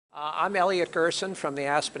I'm Elliot Gerson from the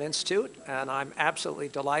Aspen Institute, and I'm absolutely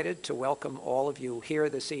delighted to welcome all of you here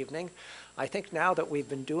this evening. I think now that we've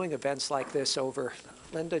been doing events like this over,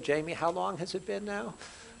 Linda, Jamie, how long has it been now?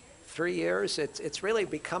 3 years. It's really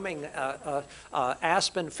becoming a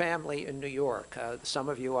Aspen family in New York. Some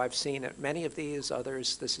of you I've seen at many of these,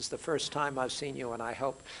 others this is the first time I've seen you, and I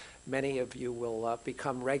hope many of you will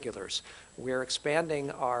become regulars. We're expanding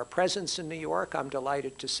our presence in New York, I'm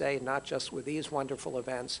delighted to say, not just with these wonderful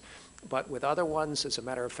events, but with other ones. As a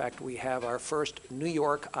matter of fact, we have our first New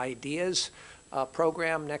York Ideas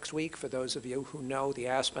program next week. For those of you who know the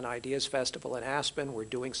Aspen Ideas Festival in Aspen, we're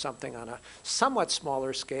doing something on a somewhat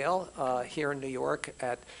smaller scale here in New York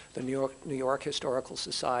at the New York Historical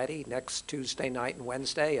Society next Tuesday night and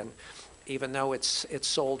Wednesday. And even though it's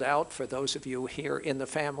sold out, for those of you here in the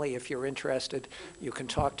family, if you're interested, you can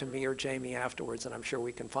talk to me or Jamie afterwards, and I'm sure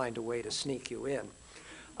we can find a way to sneak you in.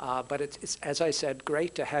 But it's, as I said,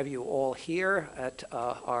 great to have you all here at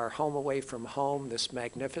our home away from home, this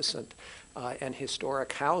magnificent and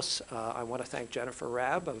historic house. I want to thank Jennifer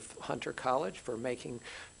Rabb of Hunter College for making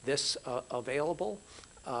this available.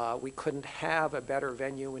 We couldn't have a better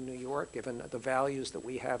venue in New York, given the values that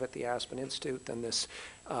we have at the Aspen Institute, than this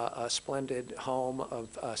splendid home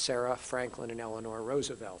of Sarah, Franklin, and Eleanor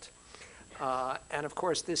Roosevelt. And of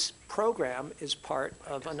course, this program is part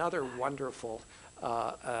of another wonderful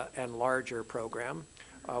and larger program,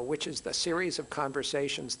 which is the series of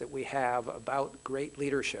conversations that we have about great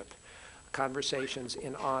leadership, conversations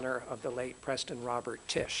in honor of the late Preston Robert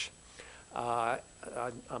Tisch. A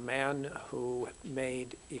man who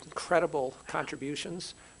made incredible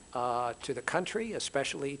contributions to the country,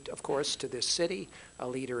 especially, of course, to this city, a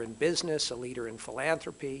leader in business, a leader in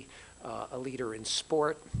philanthropy, a leader in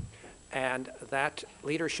sport. And that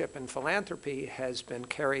leadership and philanthropy has been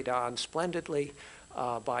carried on splendidly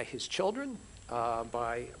by his children,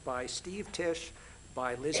 by Steve Tisch,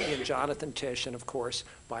 by Lizzie and Jonathan Tisch, and of course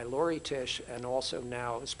by Lori Tisch, and also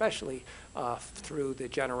now especially through the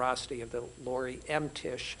generosity of the Lori M.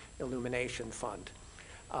 Tisch Illumination Fund.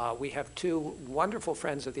 We have two wonderful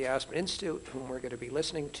friends of the Aspen Institute whom we're going to be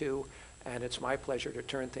listening to, and it's my pleasure to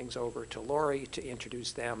turn things over to Lori to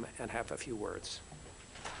introduce them and have a few words.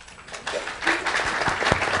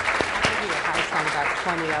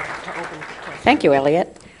 Thank you,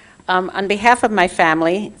 Elliot. On behalf of my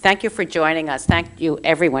family, thank you for joining us. Thank you,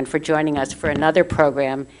 everyone, for joining us for another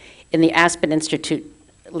program in the Aspen Institute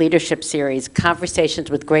Leadership Series, Conversations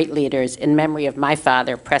with Great Leaders, in memory of my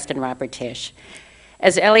father, Preston Robert Tisch.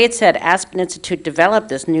 As Elliot said, Aspen Institute developed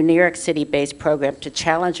this new New York City-based program to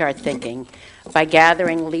challenge our thinking by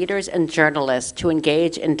gathering leaders and journalists to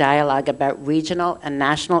engage in dialogue about regional and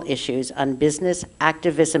national issues on business,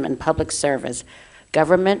 activism, and public service,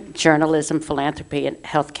 government, journalism, philanthropy, and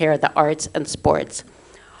healthcare, the arts, and sports.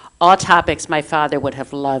 All topics my father would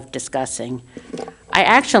have loved discussing. I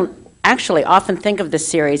actually often think of this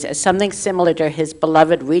series as something similar to his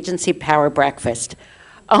beloved Regency Power Breakfast,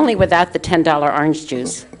 only without the $10 orange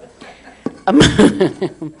juice.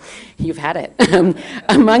 You've had it.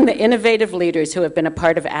 Among the innovative leaders who have been a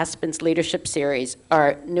part of Aspen's leadership series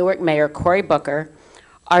are Newark Mayor Cory Booker,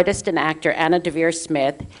 artist and actor Anna Devere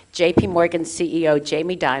Smith, J.P. Morgan CEO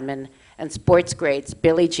Jamie Dimon, and sports greats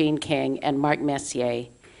Billie Jean King and Mark Messier.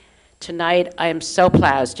 Tonight, I am so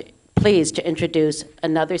pleased to introduce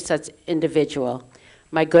another such individual,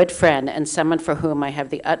 my good friend and someone for whom I have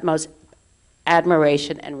the utmost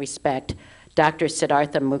admiration and respect, Dr.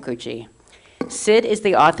 Siddhartha Mukherjee. Sid is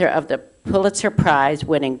the author of the Pulitzer-Prize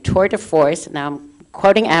winning Tour de Force, now I'm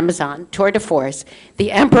quoting Amazon, Tour de Force,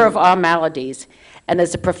 The Emperor of All Maladies, and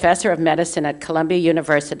is a professor of medicine at Columbia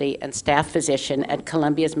University and staff physician at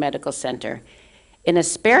Columbia's Medical Center. In his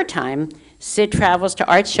spare time, Sid travels to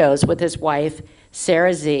art shows with his wife,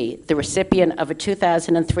 Sarah Z., the recipient of a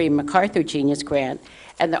 2003 MacArthur Genius Grant,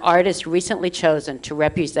 and the artist recently chosen to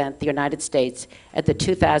represent the United States at the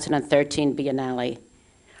 2013 Biennale.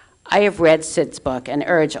 I have read Sid's book and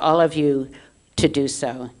urge all of you to do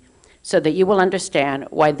so that you will understand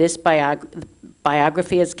why this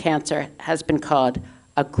biography as cancer has been called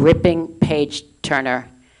a gripping page-turner.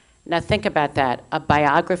 Now think about that, a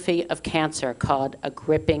biography of cancer called a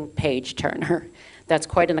gripping page-turner. That's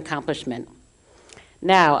quite an accomplishment.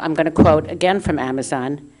 Now I'm going to quote again from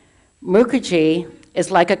Amazon, Mukherjee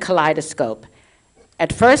is like a kaleidoscope.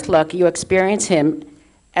 At first look, you experience him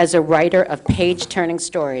as a writer of page-turning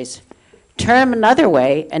stories. Turn him another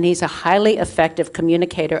way, and he's a highly effective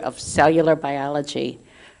communicator of cellular biology.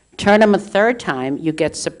 Turn him a third time, you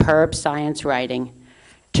get superb science writing.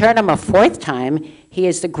 Turn him a fourth time, he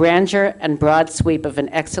is the grandeur and broad sweep of an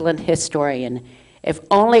excellent historian, If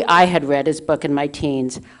only I had read his book in my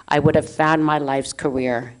teens, I would have found my life's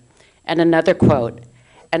career. And another quote,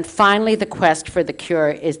 and finally the quest for the cure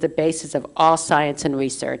is the basis of all science and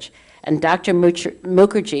research. And Dr.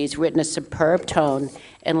 Mukherjee's written a superb tone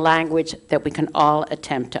in language that we can all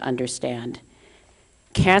attempt to understand.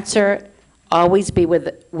 Cancer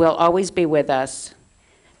will always be with us.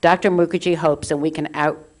 Dr. Mukherjee hopes that we can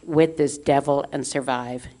outwit this devil and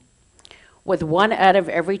survive. With one out of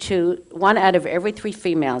every 3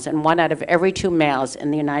 females and 1 out of every 2 males in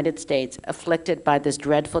the United States afflicted by this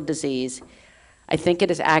dreadful disease, I think it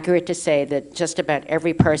is accurate to say that just about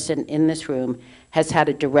every person in this room has had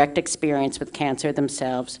a direct experience with cancer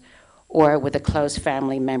themselves or with a close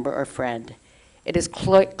family member or friend. It is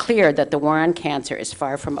clear that the war on cancer is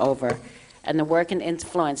far from over, and the work and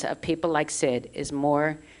influence of people like Sid is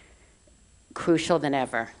more crucial than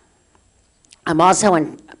ever. I'm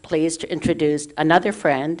also pleased to introduce another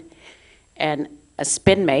friend and a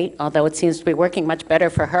spin mate, although it seems to be working much better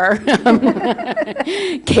for her,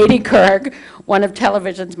 Katie Couric, one of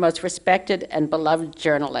television's most respected and beloved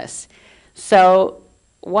journalists. So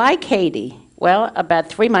why Katie? Well, about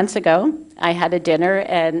 3 months ago, I had a dinner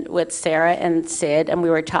with Sarah and Sid, and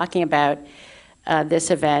we were talking about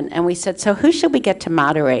this event, and we said, so who should we get to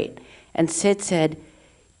moderate? And Sid said,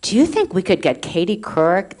 do you think we could get Katie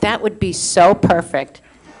Couric? That would be so perfect.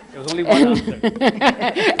 There was only one answer.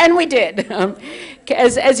 And we did.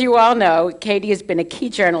 As you all know, Katie has been a key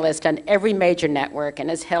journalist on every major network and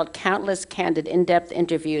has held countless candid, in-depth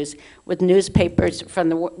interviews with newsmakers from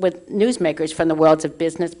the worlds of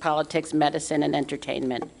business, politics, medicine, and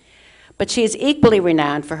entertainment. But she is equally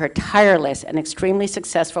renowned for her tireless and extremely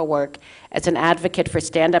successful work as an advocate for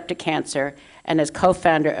Stand Up to Cancer and as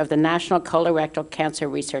co-founder of the National Colorectal Cancer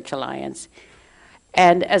Research Alliance.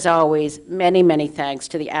 And as always, many, many thanks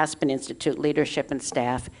to the Aspen Institute leadership and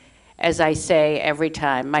staff. As I say every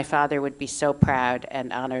time, my father would be so proud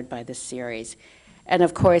and honored by this series. And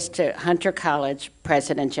of course, to Hunter College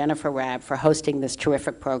President Jennifer Rabb for hosting this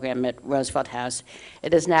terrific program at Roosevelt House.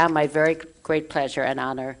 It is now my very great pleasure and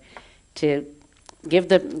honor to give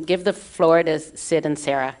the floor to Sid and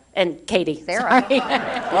Sarah, and Katie. Sarah. Sorry.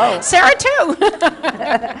 Whoa. Sarah too.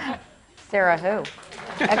 Sarah who?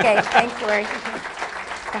 Okay, thanks, Lori.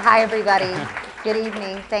 Hi, everybody. Good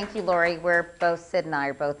evening. Thank you, Lori. Sid and I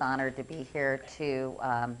are both honored to be here to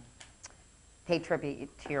pay tribute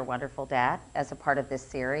to your wonderful dad as a part of this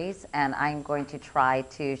series. And I'm going to try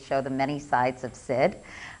to show the many sides of Sid.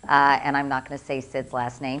 And I'm not going to say Sid's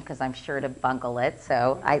last name because I'm sure to bungle it.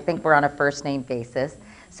 So I think we're on a first name basis.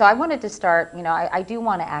 So I wanted to start, I do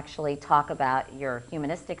want to actually talk about your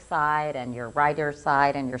humanistic side and your writer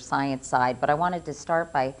side and your science side. But I wanted to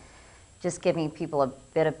start by just giving people a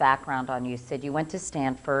bit of background on you. Sid, you went to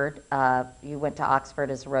Stanford, you went to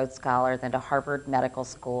Oxford as a Rhodes Scholar, then to Harvard Medical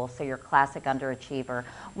School, so you're a classic underachiever.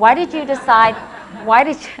 Why did you decide,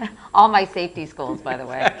 all my safety schools, by the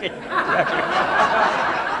way.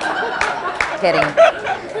 Kidding,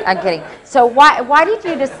 I'm kidding. So why did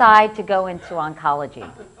you decide to go into oncology?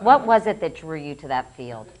 What was it that drew you to that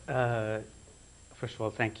field? First of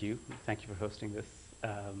all, thank you. Thank you for hosting this.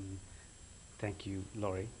 Thank you,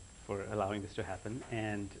 Lori, for allowing this to happen,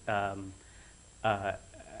 and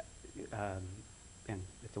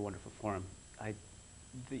it's a wonderful forum.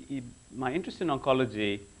 My interest in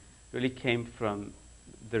oncology really came from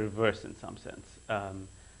the reverse in some sense.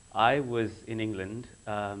 I was in England,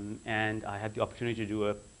 and I had the opportunity to do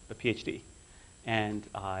a PhD, and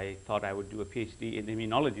I thought I would do a PhD in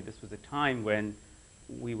immunology. This was a time when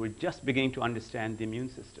we were just beginning to understand the immune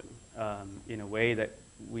system in a way that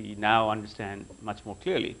we now understand much more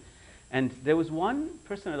clearly. And there was one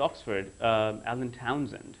person at Oxford, Alan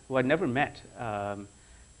Townsend, who I'd never met.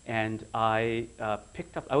 And I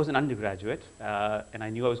I was an undergraduate, and I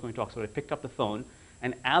knew I was going to Oxford. I picked up the phone,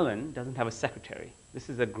 and Alan doesn't have a secretary. This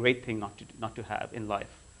is a great thing not to have in life.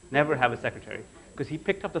 Never have a secretary. Because he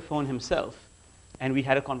picked up the phone himself, and we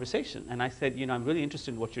had a conversation. And I said, I'm really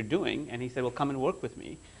interested in what you're doing. And he said, well, come and work with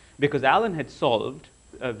me. Because Alan had solved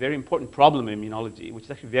a very important problem in immunology, which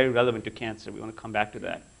is actually very relevant to cancer. We want to come back to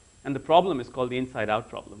that. And the problem is called the inside-out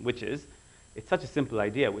problem, which is, it's such a simple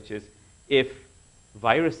idea, which is if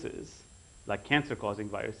viruses, like cancer-causing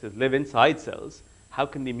viruses, live inside cells, how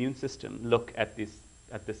can the immune system look at this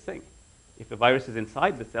thing? If a virus is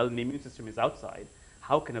inside the cell and the immune system is outside,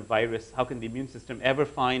 how can the immune system ever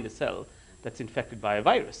find a cell that's infected by a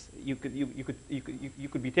virus? You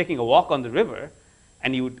could be taking a walk on the river,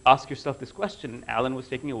 and you would ask yourself this question. Alan was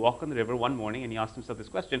taking a walk on the river one morning, and he asked himself this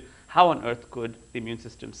question: how on earth could the immune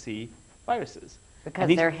system see viruses? Because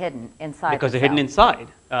they're hidden inside. Because they're hidden inside.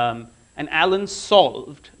 And Alan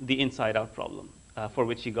solved the inside-out problem. for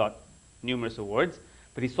which he got numerous awards.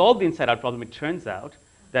 But he solved the inside-out problem. It turns out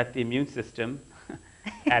that the immune system,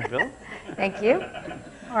 Advil. Thank you.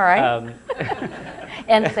 All right.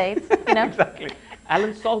 NSAIDs, you know. Exactly.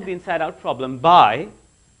 Alan solved the inside-out problem by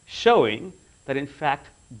showing that, in fact,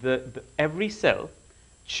 every cell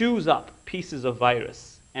chews up pieces of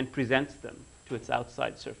virus and presents them to its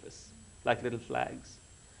outside surface, like little flags.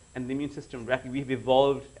 And the immune system, we've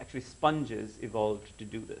evolved, actually sponges evolved to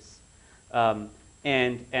do this.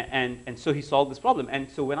 And so he solved this problem. And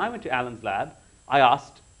so when I went to Alan's lab, I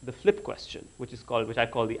asked the flip question, which I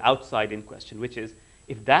call the outside-in question, which is,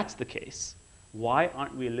 if that's the case, why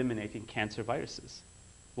aren't we eliminating cancer viruses?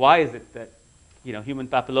 Why is it that human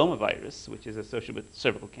papillomavirus, which is associated with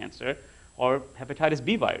cervical cancer, or hepatitis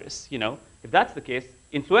B virus, if that's the case,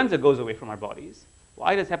 influenza goes away from our bodies.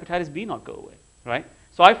 Why does hepatitis B not go away, right?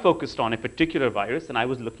 So I focused on a particular virus, and I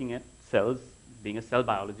was looking at cells, being a cell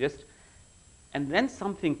biologist, and then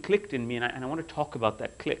something clicked in me, and I want to talk about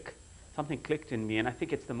that click. Something clicked in me, and I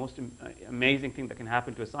think it's the most amazing thing that can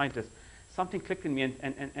happen to a scientist. Something clicked in me,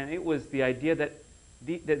 and it was the idea that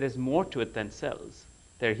there's more to it than cells.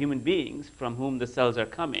 There are human beings from whom the cells are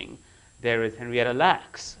coming. There is Henrietta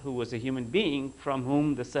Lacks, who was a human being from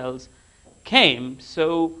whom the cells came.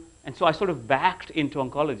 So I sort of backed into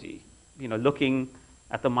oncology, looking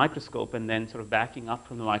at the microscope and then sort of backing up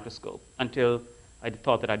from the microscope until I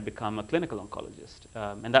thought that I'd become a clinical oncologist.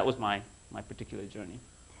 And that was my particular journey.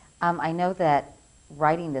 I know that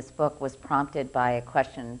writing this book was prompted by a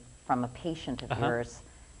question from a patient of yours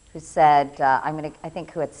who said, I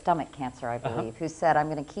think who had stomach cancer, I believe, who said, I'm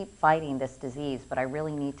going to keep fighting this disease, but I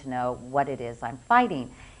really need to know what it is I'm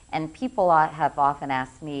fighting. And people have often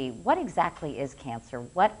asked me, what exactly is cancer?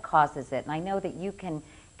 What causes it? And I know that you can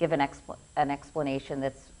give an explanation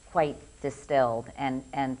that's quite distilled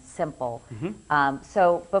and simple.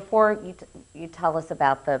 So before you tell us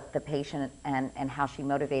about the patient and how she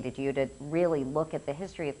motivated you to really look at the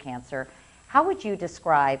history of cancer, how would you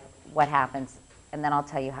describe what happens? And then I'll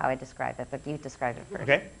tell you how I describe it, but you describe it first.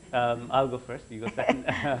 Okay, I'll go first, you go second.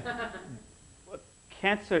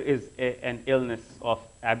 Cancer is an illness of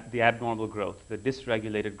the abnormal growth, the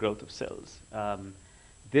dysregulated growth of cells.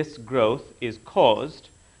 This growth is caused,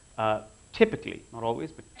 typically, not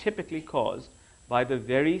always, but typically caused by the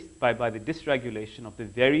dysregulation of the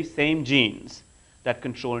very same genes that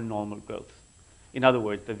control normal growth. In other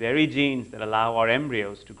words, the very genes that allow our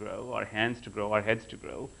embryos to grow, our hands to grow, our heads to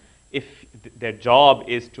grow, if their job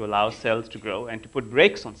is to allow cells to grow and to put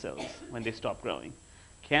brakes on cells when they stop growing.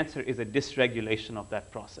 Cancer is a dysregulation of that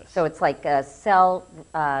process. So it's like a cell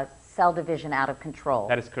division out of control.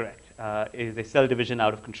 That is correct. It is a cell division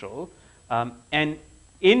out of control. And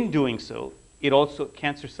in doing so,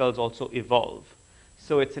 cancer cells also evolve.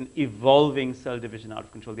 So it's an evolving cell division out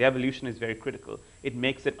of control. The evolution is very critical. It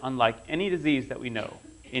makes it unlike any disease that we know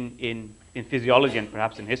in physiology and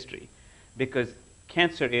perhaps in history, because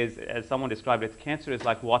cancer is, as someone described it, cancer is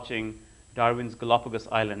like watching Darwin's Galapagos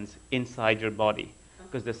Islands inside your body,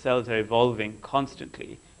 because the cells are evolving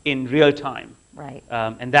constantly in real time. Right.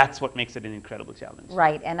 And that's what makes it an incredible challenge.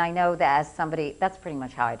 Right, and I know that as somebody, that's pretty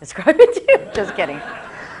much how I describe it too. Just kidding.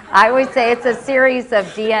 I always say it's a series of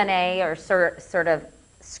DNA or sort of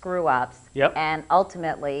screw-ups. Yep. And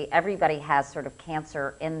ultimately, everybody has sort of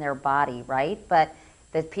cancer in their body, right? But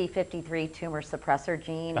the P53 tumor suppressor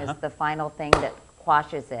gene is the final thing that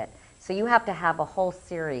quashes it. So you have to have a whole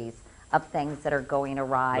series of things that are going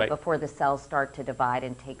awry before the cells start to divide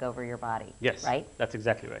and take over your body. Yes, right? That's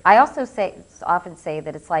exactly right. I also often say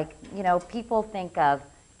that it's like, people think of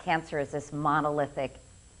cancer as this monolithic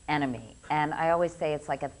enemy. And I always say it's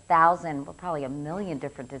like 1,000, or probably 1,000,000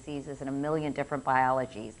 different diseases and 1,000,000 different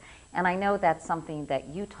biologies. And I know that's something that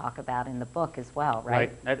you talk about in the book as well,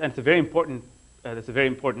 right? Right, and it's a very important,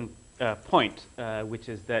 point, which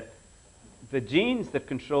is that the genes that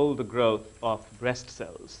control the growth of breast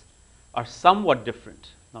cells are somewhat different,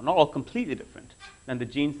 not all completely different, than the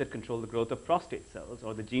genes that control the growth of prostate cells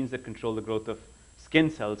or the genes that control the growth of skin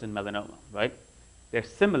cells in melanoma, right? They're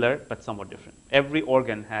similar, but somewhat different. Every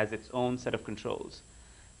organ has its own set of controls.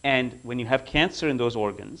 And when you have cancer in those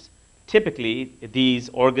organs, typically these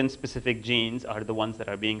organ-specific genes are the ones that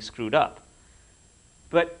are being screwed up.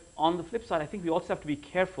 But on the flip side, I think we also have to be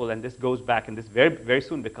careful, and this goes back, and this very, very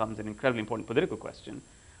soon becomes an incredibly important political question.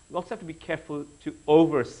 We also have to be careful to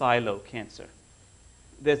over-silo cancer.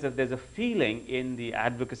 There's a feeling in the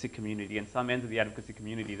advocacy community, and some ends of the advocacy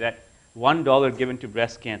community, that $1 given to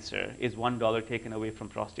breast cancer is $1 taken away from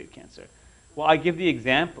prostate cancer. Well, I give the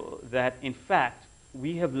example that, in fact,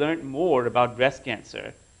 we have learned more about breast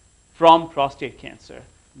cancer from prostate cancer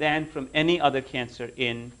than from any other cancer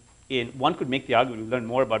in one could make the argument, we've learned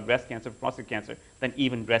more about breast cancer, prostate cancer, than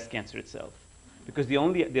even breast cancer itself. Because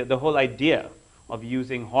the whole idea of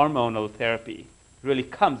using hormonal therapy really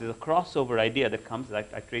comes, is a crossover idea that comes, I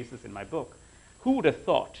trace this in my book. Who would have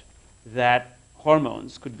thought that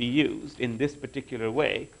hormones could be used in this particular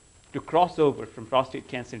way to cross over from prostate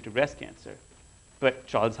cancer into breast cancer? But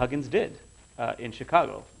Charles Huggins did in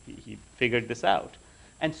Chicago. He figured this out.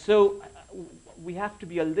 And so we have to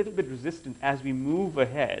be a little bit resistant as we move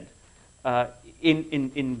ahead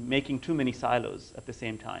in making too many silos at the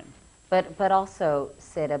same time. But also,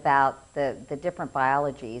 Sid, about the different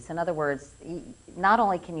biologies. In other words, not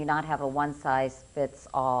only can you not have a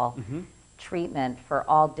one-size-fits-all treatment for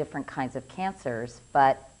all different kinds of cancers,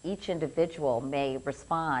 but each individual may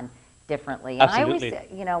respond differently. And Absolutely. I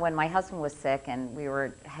always, you know, when my husband was sick and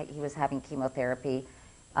he was having chemotherapy,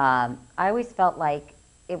 I always felt like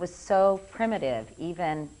it was so primitive,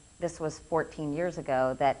 even this was 14 years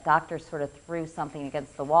ago, that doctors sort of threw something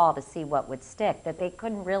against the wall to see what would stick, that they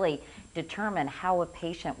couldn't really determine how a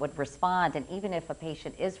patient would respond. And even if a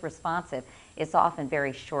patient is responsive, it's often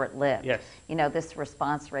very short-lived. Yes. You know, this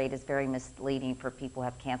response rate is very misleading for people who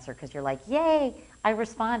have cancer, because you're like, yay, I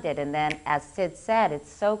responded. And then, as Sid said,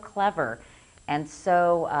 it's so clever and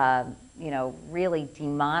so, you know, really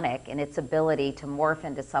demonic in its ability to morph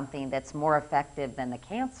into something that's more effective than the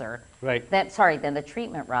cancer. Right. Than the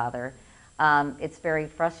treatment, rather. It's very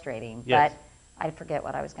frustrating. Yes. But I forget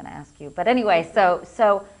what I was going to ask you. But anyway, so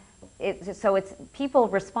it's people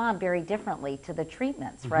respond very differently to the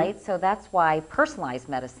treatments, right? So that's why personalized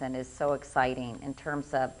medicine is so exciting in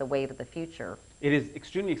terms of the wave of the future. It is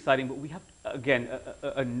extremely exciting, but we have, again,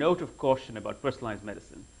 a note of caution about personalized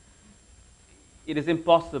medicine. It is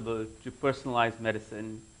impossible to personalize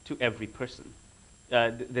medicine to every person.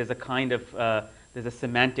 There's a kind of, there's a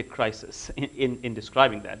semantic crisis in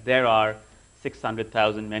describing that. There are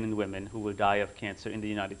 600,000 men and women who will die of cancer in the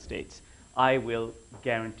United States. I will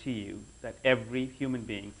guarantee you that every human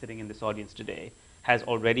being sitting in this audience today has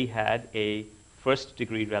already had a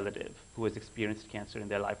first-degree relative who has experienced cancer in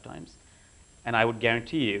their lifetimes. And I would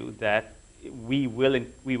guarantee you that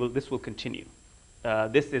this will continue.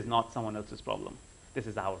 This is not someone else's problem. This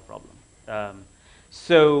is our problem.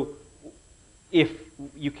 So if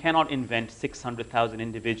you cannot invent 600,000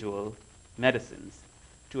 individual medicines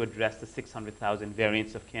to address the 600,000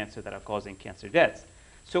 variants of cancer that are causing cancer deaths,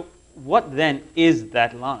 so what then is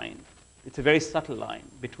that line? It's a very subtle line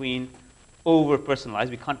between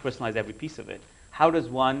over-personalized, we can't personalize every piece of it. How does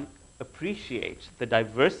one appreciate the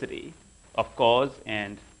diversity of cause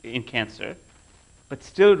and in cancer, but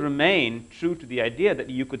still remain true to the idea that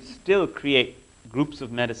you could still create groups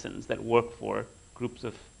of medicines that work for groups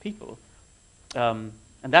of people? And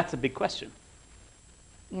that's a big question.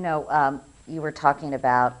 You know, you were talking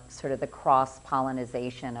about sort of the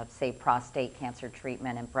cross-pollination of, say, prostate cancer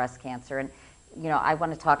treatment and breast cancer. And, you know, I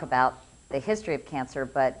want to talk about the history of cancer,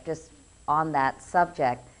 but just on that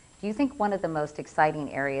subject, do you think one of the most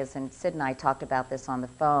exciting areas, and Sid and I talked about this on the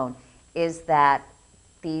phone, is that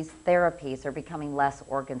these therapies are becoming less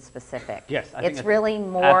organ-specific? Yes, I think it's that's really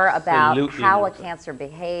more about absolutely how a more so. cancer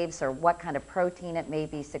behaves or what kind of protein it may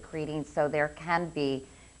be secreting, so there can be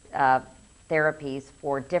therapies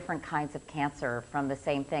for different kinds of cancer from the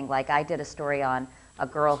same thing. Like I did a story on a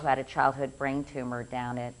girl who had a childhood brain tumor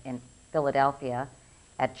down in Philadelphia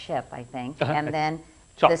at CHIP, I think, and then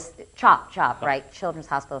CHOP, right, Children's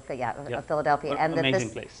Hospital of Philadelphia, and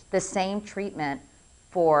the same treatment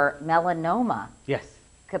for melanoma. Yes.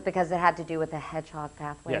 Because it had to do with the hedgehog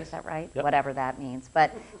pathway, Yes. Is that right? Yep. Whatever that means.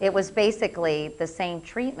 But it was basically the same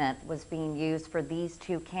treatment was being used for these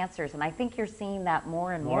two cancers. And I think you're seeing that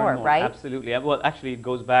more and more, right? Absolutely. Well, actually, it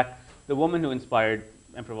goes back. The woman who inspired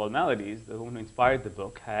Emperor of All Maladies, the woman who inspired the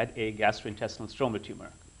book, had a gastrointestinal stroma tumor.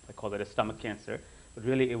 I call it a stomach cancer, but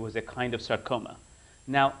really it was a kind of sarcoma.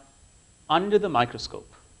 Now, under the microscope,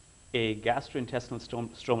 a gastrointestinal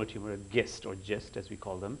stroma tumor, a GIST or GIST as we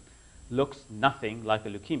call them, looks nothing like a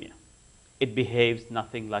leukemia. It behaves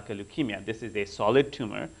nothing like a leukemia. This is a solid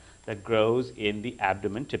tumor that grows in the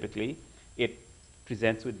abdomen typically. It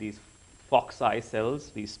presents with these fox-eye cells,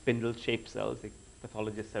 these spindle-shaped cells. The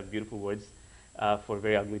pathologists have beautiful words for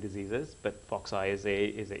very ugly diseases, but fox-eye is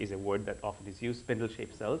a word that often is used.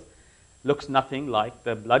 Spindle-shaped cells. Looks nothing like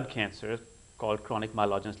the blood cancer called chronic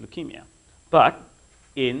myelogenous leukemia. But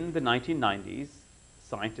in the 1990s,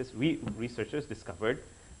 scientists, researchers discovered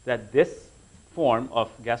that this form of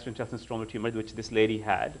gastrointestinal stroma tumor, which this lady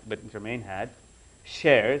had, but Germaine had,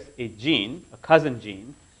 shares a gene, a cousin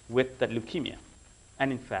gene, with that leukemia.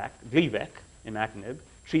 And in fact, Gleevec, imatinib,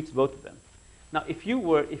 treats both of them. Now, if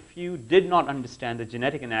you did not understand the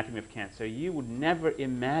genetic anatomy of cancer, you would never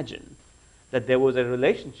imagine that there was a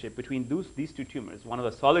relationship between these two tumors, one of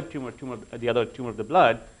a solid tumor, the other tumor of the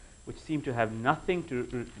blood, which seem to have nothing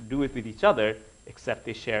to do with each other except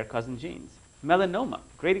they share cousin genes. Melanoma,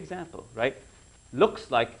 great example, right?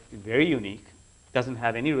 Looks like very unique, doesn't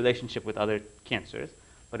have any relationship with other cancers,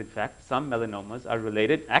 but in fact, some melanomas are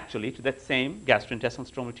related actually to that same gastrointestinal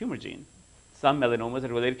stromal tumor gene. Some melanomas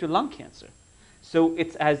are related to lung cancer. So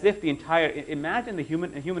it's as if the entire, imagine the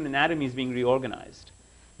human anatomy is being reorganized,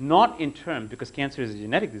 not in terms, because cancer is a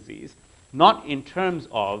genetic disease, not in terms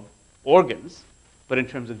of organs, but in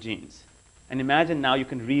terms of genes. And imagine now you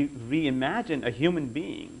can reimagine a human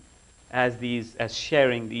being as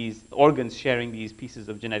sharing these organs, sharing these pieces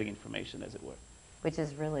of genetic information, as it were. Which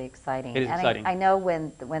is really exciting. It is exciting. I know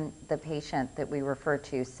when the patient that we referred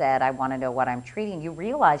to said, I want to know what I'm treating, you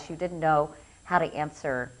realized you didn't know how to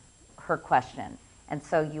answer her question. And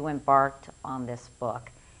so you embarked on this book.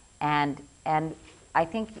 And I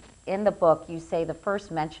think in the book you say the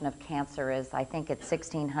first mention of cancer is, I think it's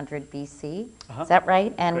 1600 BC. Is that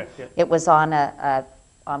right? And correct, yeah. it was on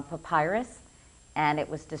on papyrus, and it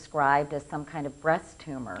was described as some kind of breast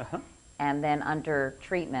tumor. And then under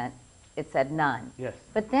treatment, it said none. Yes.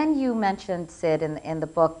 But then you mentioned, Sid, in the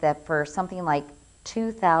book that for something like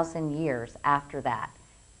 2,000 years after that,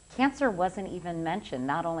 cancer wasn't even mentioned,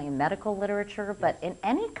 not only in medical literature, but in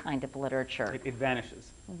any kind of literature. It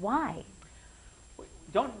vanishes. Why? We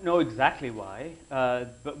don't know exactly why,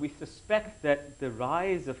 but we suspect that the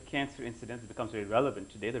rise of cancer incidence becomes very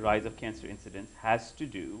relevant today. The rise of cancer incidence has to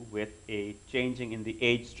do with a changing in the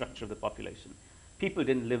age structure of the population. People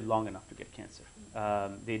didn't live long enough to get cancer.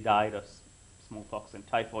 They died of smallpox and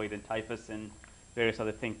typhoid and typhus and various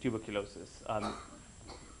other things, tuberculosis,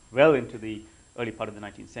 well into the early part of the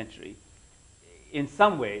 19th century. In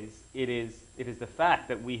some ways, it is the fact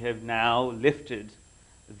that we have now lifted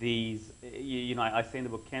these, I say in the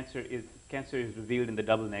book, cancer is revealed in the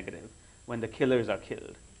double negative, when the killers are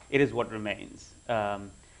killed. It is what remains. Now,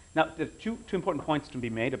 there are two important points to be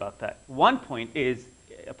made about that. One point is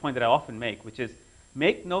a point that I often make, which is,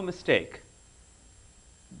 make no mistake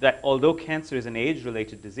that although cancer is an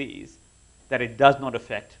age-related disease, that it does not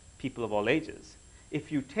affect people of all ages. If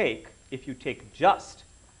you take just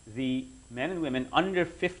the men and women under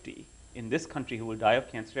 50 in this country who will die of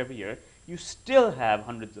cancer every year, you still have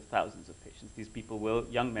hundreds of thousands of patients. These people will,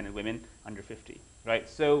 young men and women under 50, right?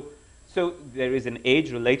 So there is an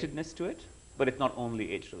age-relatedness to it, but it's not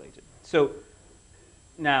only age-related. So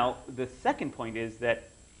now the second point is that,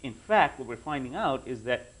 in fact, what we're finding out is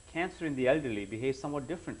that cancer in the elderly behaves somewhat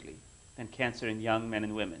differently than cancer in young men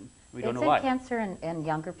and women. We don't know why. Isn't cancer in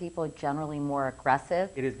younger people generally more aggressive?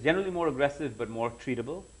 It is generally more aggressive but more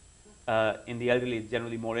treatable. In the elderly, it's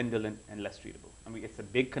generally more indolent and less treatable. I mean, it's a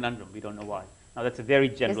big conundrum. We don't know why. Now, that's a very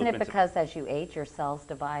general Isn't it principle. because as you age, your cells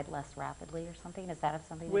divide less rapidly or something? Does that have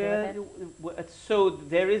something to do with it? So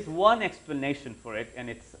there is one explanation for it, and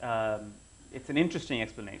it's an interesting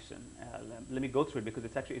explanation. Let me go through it because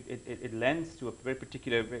it's actually it lends to a very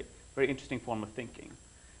particular, very interesting form of thinking,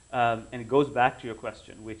 and it goes back to your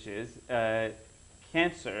question, which is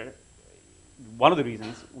cancer. One of the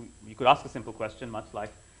reasons you could ask a simple question, much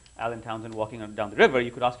like Alan Townsend walking down the river.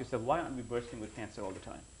 You could ask yourself, why aren't we bursting with cancer all the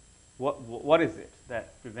time? What is it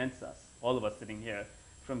that prevents us, all of us sitting here,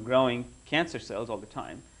 from growing cancer cells all the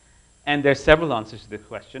time? And there are several answers to this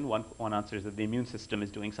question. One answer is that the immune system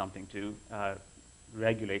is doing something to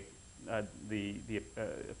regulate the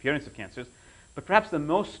appearance of cancers. But perhaps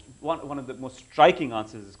one of the most striking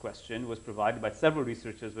answers to this question was provided by several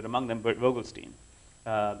researchers, but among them Bert Vogelstein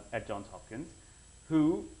at Johns Hopkins,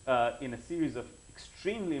 who, in a series of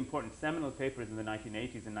extremely important seminal papers in the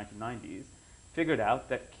 1980s and 1990s, figured out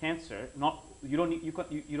that cancer, you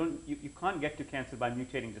can't get to cancer by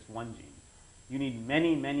mutating just one gene. You need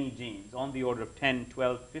many, many genes, on the order of 10,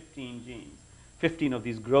 12, 15 genes, 15 of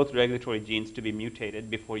these growth regulatory genes to be mutated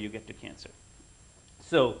before you get to cancer.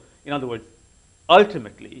 So, in other words,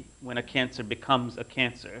 ultimately, when a cancer becomes a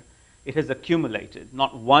cancer, it has accumulated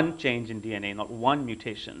not one change in DNA, not one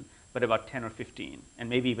mutation, but about 10 or 15, and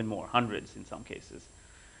maybe even more, hundreds in some cases.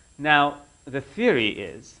 Now, the theory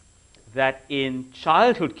is that in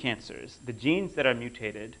childhood cancers, the genes that are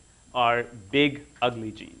mutated are big,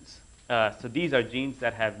 ugly genes. So these are genes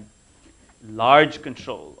that have large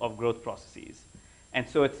control of growth processes. And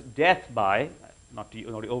so it's death by, not to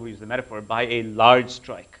overuse the metaphor, by a large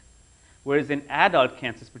strike. Whereas in adult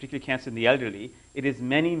cancers, particularly cancer in the elderly, it is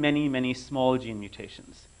many, many, many small gene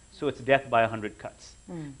mutations. So it's death by 100 cuts.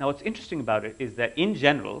 Now what's interesting about it is that in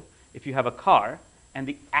general, if you have a car and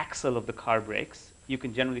the axle of the car breaks, you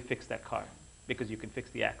can generally fix that car. because you can fix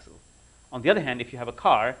the axle. On the other hand, if you have a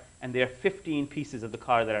car and there are 15 pieces of the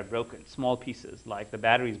car that are broken, small pieces, like the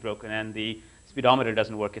battery is broken and the speedometer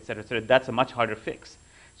doesn't work, et cetera, that's a much harder fix.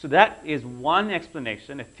 So that is one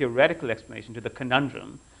explanation, a theoretical explanation to the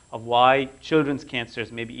conundrum of why children's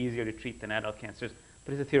cancers may be easier to treat than adult cancers,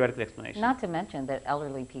 but it's a theoretical explanation. Not to mention that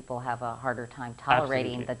elderly people have a harder time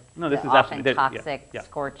tolerating Absolutely. the often yeah, toxic yeah.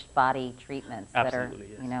 scorched body treatments that are,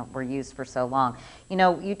 Absolutely, yes. were used for so long.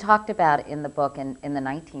 You talked about in the book in the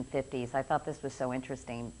 1950s, I thought this was so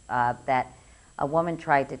interesting, that a woman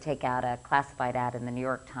tried to take out a classified ad in the New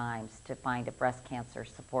York Times to find a breast cancer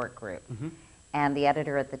support group. Mm-hmm. And the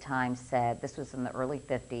editor at the time said, this was in the early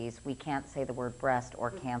 50s, we can't say the word breast or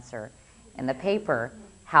cancer in the paper.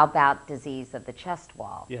 How about disease of the chest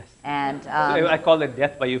wall? Yes. And So I call it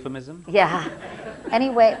death by euphemism. yeah.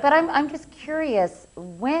 Anyway, but I'm just curious,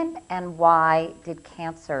 when and why did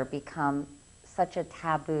cancer become such a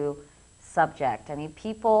taboo subject? I mean,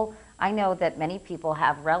 I know that many people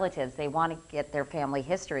have relatives, they want to get their family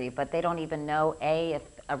history, but they don't even know, A, if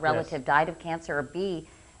a relative died of cancer, or B,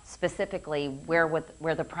 specifically where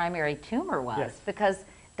the primary tumor was. Yes. Because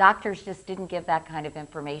doctors just didn't give that kind of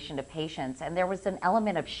information to patients, and there was an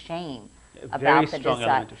element of shame about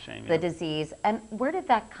the disease. And where did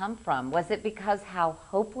that come from? Was it because how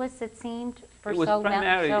hopeless it seemed for so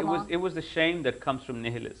long? It was the shame that comes from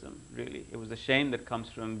nihilism, really. It was the shame that comes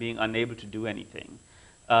from being unable to do anything.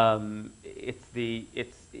 I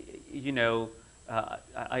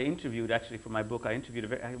interviewed, actually, for my book, one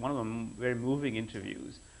of the very moving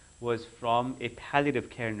interviews was from a palliative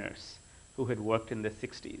care nurse who had worked in the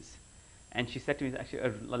 60s. And she said to me, actually,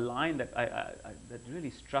 a line that that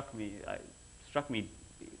really struck me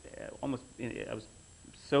almost, I was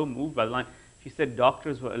so moved by the line. She said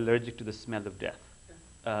doctors were allergic to the smell of death.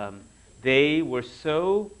 They were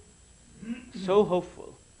so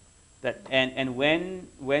hopeful that, and when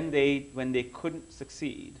they couldn't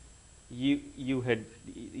succeed, the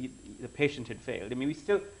patient had failed. I mean, we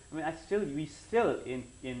still in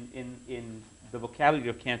the vocabulary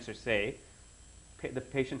of cancer say the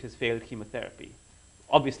patient has failed chemotherapy.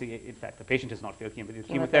 Obviously, in fact, the patient has not failed chemotherapy.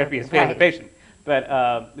 Chemotherapy has failed the patient.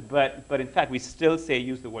 But in fact, we still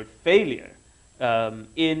use the word failure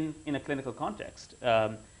in a clinical context.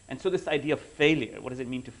 And so this idea of failure, what does it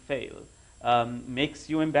mean to fail, makes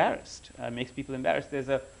you embarrassed, makes people embarrassed. There's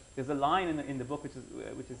a line in the book which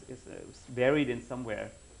is buried in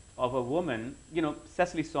somewhere of a woman,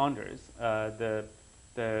 Cecily Saunders,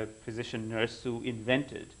 the physician nurse who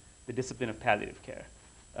invented the discipline of palliative care.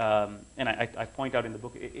 And I point out in the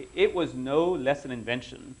book, it was no less an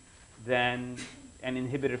invention than an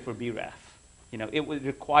inhibitor for BRAF. It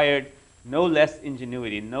required no less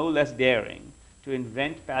ingenuity, no less daring to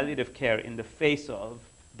invent palliative care in the face of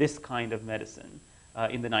this kind of medicine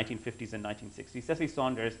in the 1950s and 1960s. Cecily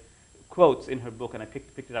Saunders quotes in her book, and I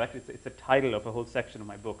picked it up, actually it's a title of a whole section of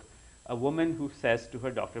my book, a woman who says to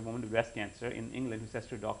her doctor, a woman with breast cancer in England, who says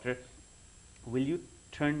to her doctor, will you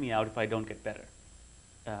turn me out if I don't get better?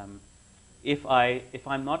 If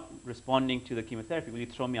I'm not responding to the chemotherapy, will you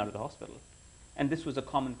throw me out of the hospital? And this was a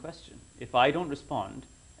common question. If I don't respond,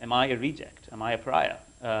 am I a reject? Am I a pariah?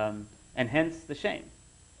 And hence the shame.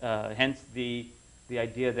 Hence the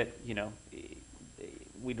idea that,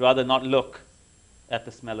 we'd rather not look at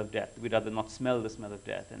the smell of death. We'd rather not smell the smell of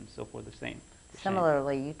death, and so forth, the same.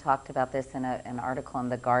 Similarly, you talked about this in an article in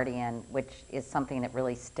The Guardian, which is something that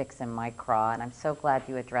really sticks in my craw, and I'm so glad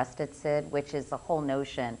you addressed it, Sid, which is the whole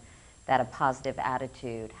notion that a positive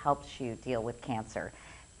attitude helps you deal with cancer.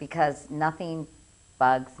 Because nothing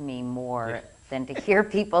bugs me more than to hear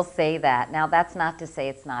people say that. Now, that's not to say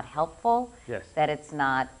it's not helpful, that it's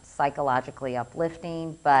not psychologically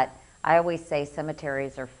uplifting, but I always say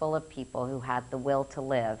cemeteries are full of people who had the will to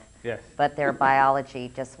live, but their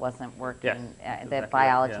biology just wasn't working. The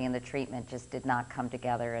biology and the treatment just did not come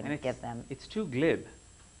together and give them. It's too glib,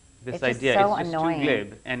 this idea. So it's just annoying. Too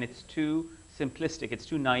glib, and it's too simplistic. It's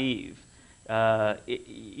too naive. But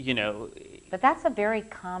that's a very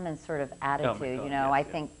common sort of attitude, I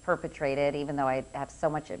think perpetrated, even though I have so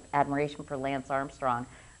much admiration for Lance Armstrong,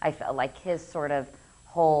 I felt like his sort of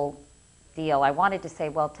whole deal. I wanted to say,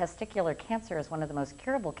 well, testicular cancer is one of the most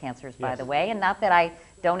curable cancers, by the way, and not that I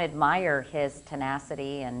don't admire his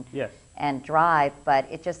tenacity and drive, but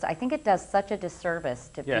I think it does such a disservice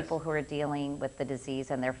to people who are dealing with the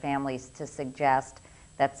disease and their families to suggest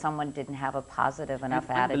that someone didn't have a positive enough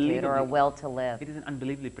attitude or a will to live. It is an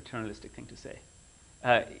unbelievably paternalistic thing to say.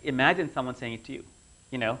 Imagine someone saying it to you,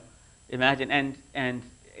 imagine, and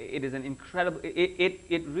it is an incredible,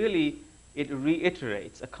 it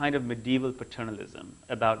reiterates a kind of medieval paternalism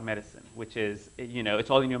about medicine, which is, it's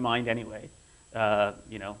all in your mind anyway.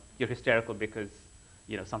 you're hysterical because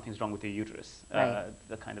something's wrong with your uterus. Right.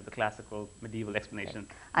 The kind of the classical medieval explanation.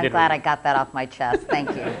 I'm literally. glad I got that off my chest. Thank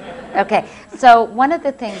you. Okay, so one of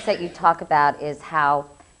the things that you talk about is how,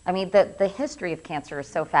 the history of cancer is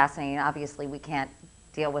so fascinating. Obviously, we can't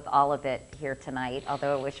deal with all of it here tonight,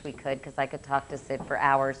 although I wish we could, because I could talk to Sid for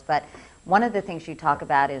hours. But one of the things you talk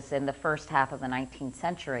about is in the first half of the 19th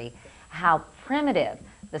century, how primitive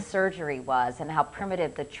the surgery was and how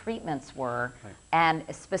primitive the treatments were, Right.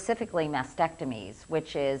 and specifically mastectomies,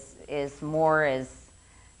 which is more is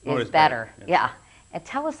More is better. better, yes. Yeah. And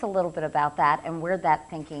tell us a little bit about that and where that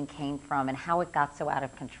thinking came from and how it got so out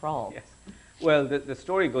of control. Yes. Well, the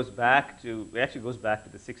story goes back to the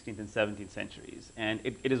 16th and 17th centuries, and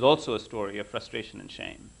it is also a story of frustration and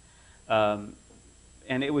shame.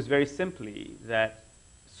 And it was very simply that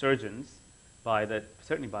surgeons,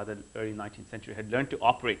 certainly by the early 19th century,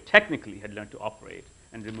 technically had learned to operate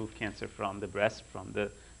and remove cancer from the breast, from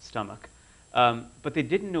the stomach. But they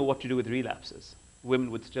didn't know what to do with relapses.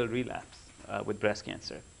 Women would still relapse with breast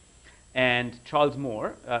cancer. And Charles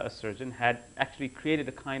Moore, a surgeon, had actually created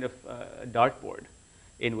a kind of dartboard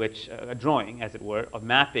in which, a drawing, as it were, of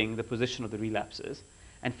mapping the position of the relapses,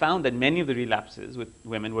 and found that many of the relapses with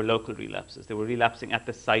women were local relapses. They were relapsing at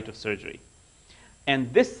the site of surgery.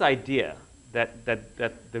 And this idea that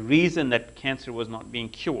the reason that cancer was not being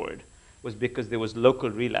cured was because there was local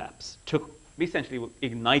relapse essentially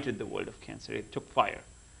ignited the world of cancer. It took fire.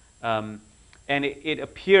 And it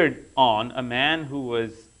appeared on a man who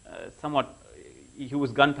was he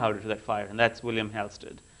was gunpowder to that fire, and that's William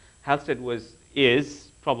Halsted. Halsted is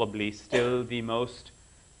probably still the most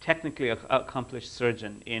technically accomplished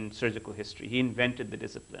surgeon in surgical history. He invented the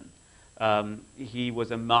discipline. He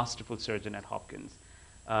was a masterful surgeon at Hopkins.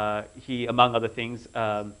 He, among other things,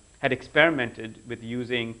 had experimented with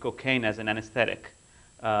using cocaine as an anesthetic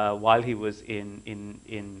while he was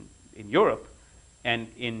in Europe, and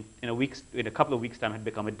in a couple of weeks' time had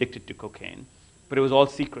become addicted to cocaine. But it was all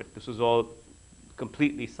secret. This was all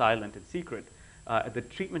completely silent and secret. The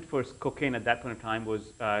treatment for cocaine at that point in time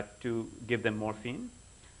was to give them morphine.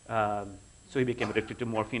 So he became addicted to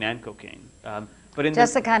morphine and cocaine.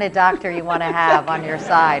 Just the kind of doctor you want to have on your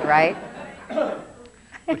side, right?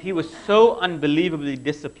 But he was so unbelievably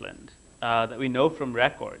disciplined that we know from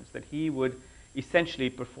records that he would essentially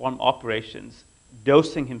perform operations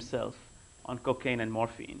dosing himself on cocaine and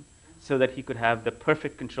morphine so that he could have the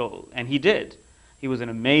perfect control. And he did. He was an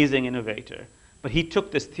amazing innovator. But he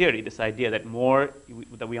took this theory, this idea that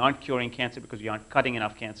that we aren't curing cancer because we aren't cutting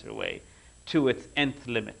enough cancer away, to its nth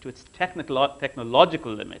limit, to its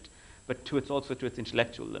technological limit, but also to its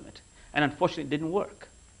intellectual limit. And unfortunately, it didn't work.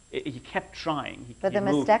 He kept trying. But the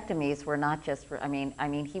mastectomies were not just,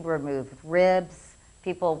 he removed ribs.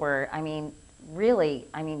 People were, really,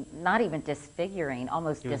 not even disfiguring,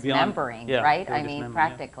 almost dismembering, right?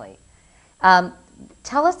 Practically. Yeah.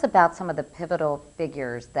 Tell us about some of the pivotal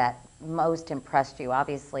figures that most impressed you.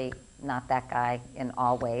 Obviously, not that guy in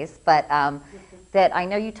all ways, but that I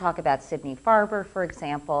know you talk about Sidney Farber, for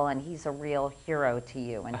example, and he's a real hero to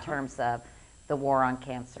you in terms of the war on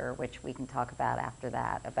cancer, which we can talk about after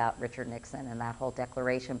that, about Richard Nixon and that whole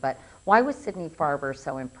declaration. But why was Sidney Farber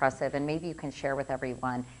so impressive? And maybe you can share with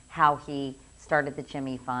everyone how he started the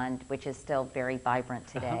Jimmy Fund, which is still very vibrant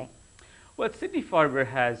today. Well, Sidney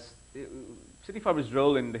Farber's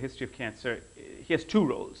role in the history of cancer, he has two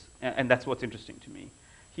roles, and that's what's interesting to me.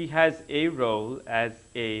 He has a role as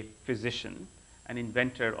a physician, an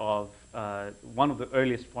inventor of one of the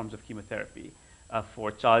earliest forms of chemotherapy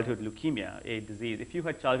for childhood leukemia, a disease. If you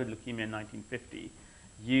had childhood leukemia in 1950,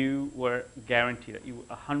 you were guaranteed that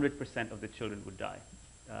 100% of the children would die.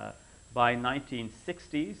 By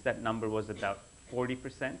 1960s, that number was about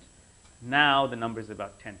 40%. Now the number is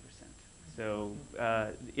about 10%. So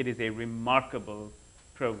it is a remarkable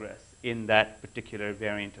progress in that particular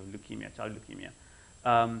variant of leukemia, child leukemia.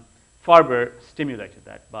 Farber stimulated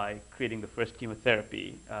that by creating the first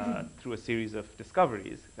chemotherapy through a series of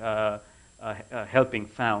discoveries, helping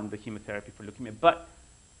found the chemotherapy for leukemia. But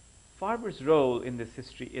Farber's role in this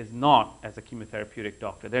history is not as a chemotherapeutic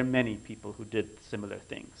doctor. There are many people who did similar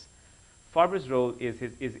things. Farber's role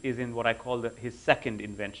is in what I call his second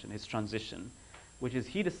invention, his transition, which is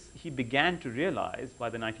he began to realize by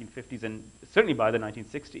the 1950s and certainly by the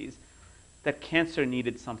 1960s that cancer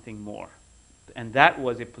needed something more. And that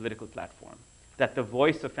was a political platform. That the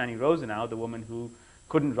voice of Fanny Rosenau, the woman who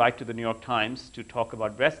couldn't write to the New York Times to talk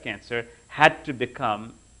about breast cancer, had to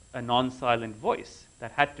become a non-silent voice.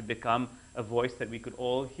 That had to become a voice that we could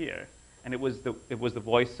all hear. And it was the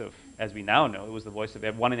voice of, as we now know, it was the voice of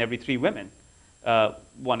 1 in every 3 women,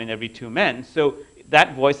 1 in every 2 men. So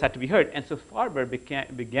that voice had to be heard. And so Farber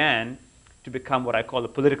began to become what I call a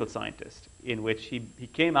political scientist, in which he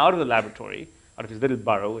came out of the laboratory, out of his little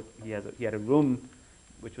burrow. He had a room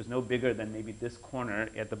which was no bigger than maybe this corner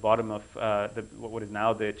at the bottom of what is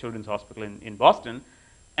now the Children's Hospital in Boston,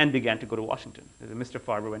 and began to go to Washington. Mr.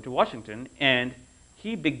 Farber went to Washington, and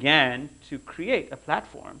he began to create a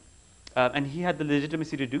platform, and he had the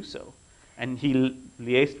legitimacy to do so. And he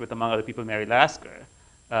liaised with, among other people, Mary Lasker,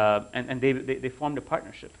 and they formed a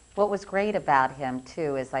partnership. What was great about him,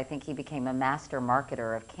 too, is I think he became a master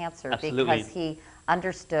marketer of cancer. Absolutely. Because he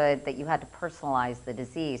understood that you had to personalize the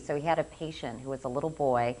disease. So he had a patient who was a little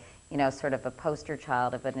boy, you know, sort of a poster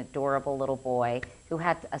child of an adorable little boy who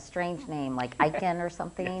had a strange name like Eichen or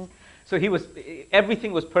something. Yes. So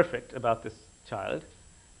everything was perfect about this child,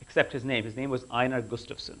 except his name. His name was Einar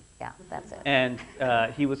Gustafsson. Yeah, that's it. And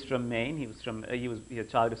he was from Maine. He was a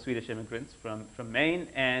child of Swedish immigrants from Maine.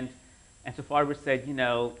 And so Farber said, you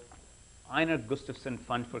know, Einar Gustafsson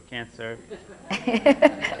Fund for Cancer.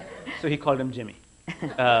 So he called him Jimmy.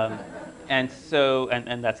 And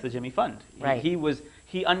that's the Jimmy Fund. Right.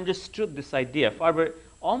 He understood this idea. Farber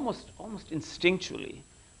almost instinctually,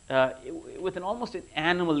 with an almost an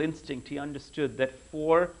animal instinct, he understood that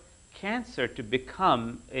for cancer to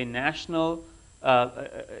become a national,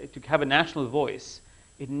 to have a national voice,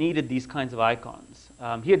 it needed these kinds of icons.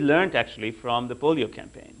 He had learned actually from the polio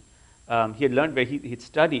campaign. He had learned he'd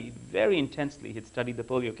studied very intensely. He'd studied the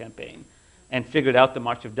polio campaign and figured out the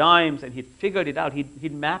March of Dimes, and he'd figured it out.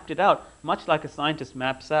 He'd mapped it out, much like a scientist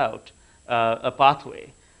maps out a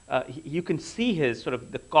pathway. You can see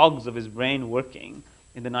the cogs of his brain working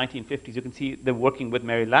in the 1950s. You can see them working with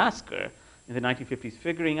Mary Lasker in the 1950s,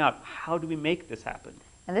 figuring out how do we make this happen.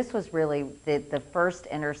 And this was really the first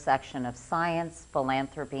intersection of science,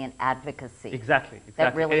 philanthropy, and advocacy. Exactly.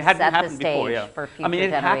 That really it hadn't set the happened stage before, yeah. for future I mean,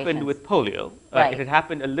 it generations. happened with polio. Right. It had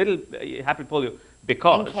happened it happened polio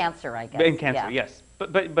because In cancer, I guess. In cancer, yeah. yes.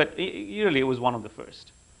 But really, it was one of the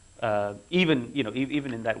first. Even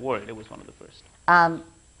in that word, it was one of the first.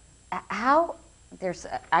 There's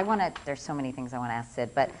so many things I want to ask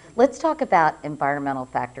Sid, but let's talk about environmental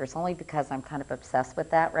factors, only because I'm kind of obsessed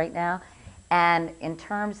with that right now. And in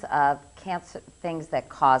terms of cancer, things that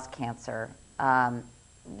cause cancer,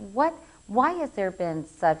 why has there been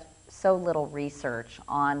so little research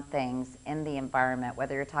on things in the environment,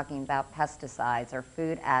 whether you're talking about pesticides or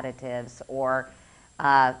food additives or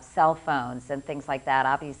cell phones and things like that?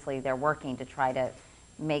 Obviously, they're working to try to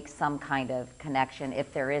make some kind of connection,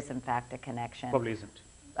 if there is in fact a connection. Probably isn't.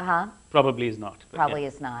 Huh? Probably is not. Probably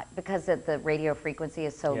is not, because the radio frequency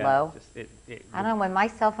is so Yeah, low. I I don't know, when my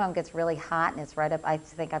cell phone gets really hot and it's right up, I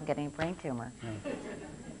think I'm getting a brain tumor.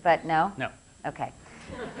 But no? No. Okay.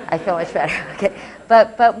 I feel much better. Okay.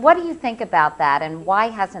 But what do you think about that, and why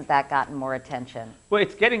hasn't that gotten more attention? Well,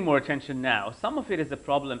 it's getting more attention now. Some of it is a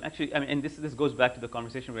problem. Actually, I mean, and this goes back to the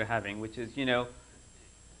conversation we're having, which is,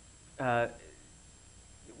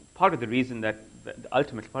 part of the reason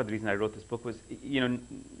ultimately part of the reason I wrote this book was,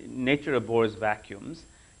 nature abhors vacuums,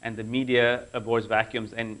 and the media abhors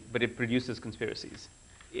vacuums, but it produces conspiracies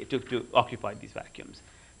to occupy these vacuums.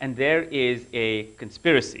 And there is a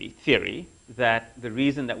conspiracy theory that the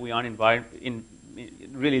reason that we aren't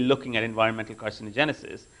really looking at environmental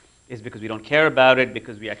carcinogenesis is because we don't care about it,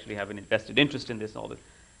 because we actually have an invested interest in this and all this.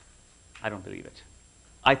 I don't believe it.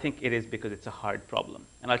 I think it is because it's a hard problem.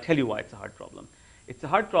 And I'll tell you why it's a hard problem. It's a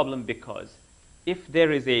hard problem because if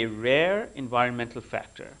there is a rare environmental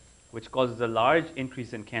factor which causes a large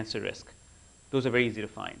increase in cancer risk, those are very easy to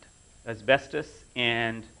find. Asbestos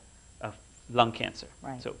and lung cancer.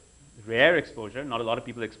 Right. So rare exposure, not a lot of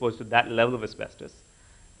people are exposed to that level of asbestos.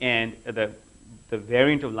 And the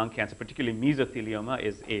variant of lung cancer, particularly mesothelioma,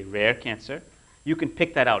 is a rare cancer. You can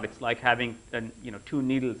pick that out. It's like having two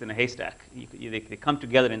needles in a haystack. They come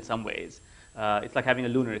together in some ways. It's like having a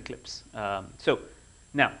lunar eclipse. So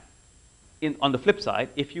now, on the flip side,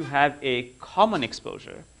 if you have a common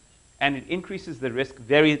exposure and it increases the risk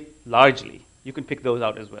very largely, you can pick those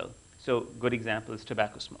out as well. So good example is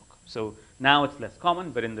tobacco smoke. So now it's less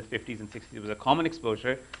common, but in the 50s and 60s it was a common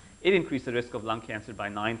exposure. It increased the risk of lung cancer by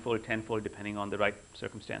 9-fold, 10-fold, depending on the right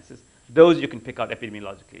circumstances. Those you can pick out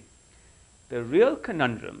epidemiologically. The real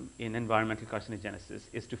conundrum in environmental carcinogenesis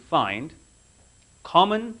is to find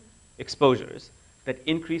common exposures that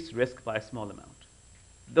increase risk by a small amount.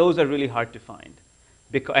 Those are really hard to find.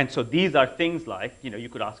 And so these are things like, you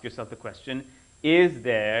could ask yourself the question,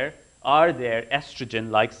 are there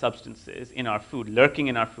estrogen-like substances in our food, lurking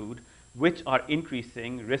in our food, which are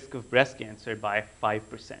increasing risk of breast cancer by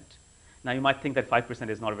 5%? Now, you might think that 5%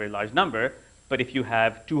 is not a very large number, But if you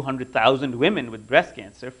have 200,000 women with breast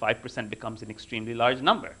cancer, 5% becomes an extremely large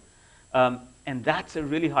number. And that's a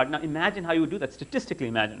really hard. Now imagine how you would do that, statistically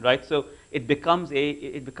imagine, right? So it becomes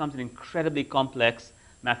an incredibly complex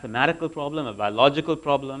mathematical problem, a biological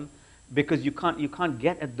problem, because you can't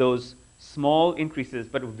get at those small increases,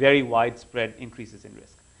 but very widespread increases in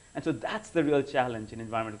risk. And so that's the real challenge in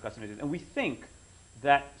environmental carcinogens. And we think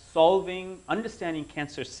that understanding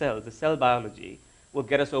cancer cells, the cell biology, will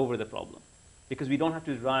get us over the problem. Because we don't have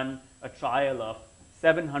to run a trial of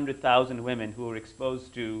 700,000 women who were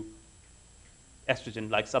exposed to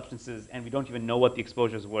estrogen-like substances, and we don't even know what the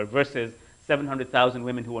exposures were, versus 700,000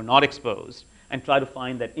 women who were not exposed, and try to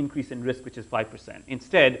find that increase in risk, which is 5%.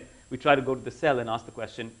 Instead, we try to go to the cell and ask the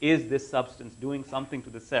question, is this substance doing something to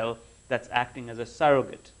the cell that's acting as a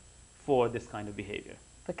surrogate for this kind of behavior?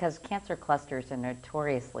 Because cancer clusters are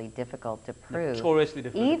notoriously difficult to prove. Notoriously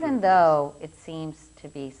difficult to even prove, though it seems to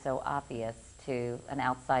be so obvious to an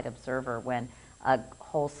outside observer when a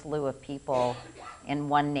whole slew of people in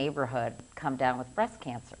one neighborhood come down with breast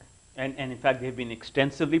cancer. And in fact, they've been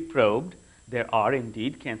extensively probed. There are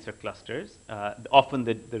indeed cancer clusters. Often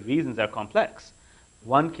the reasons are complex.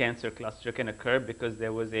 One cancer cluster can occur because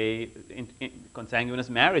there was a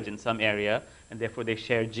consanguineous marriage in some area, and therefore they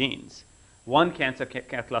share genes. One cancer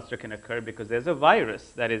cluster can occur because there's a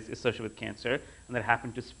virus that is associated with cancer and that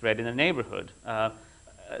happened to spread in a neighborhood.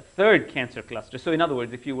 A third cancer cluster. So in other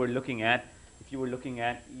words, if you were looking in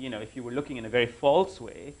a very false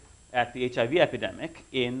way at the HIV epidemic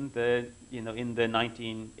in the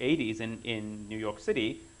 1980s in New York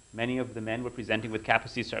City, many of the men were presenting with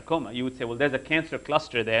Kaposi sarcoma. You would say, well, there's a cancer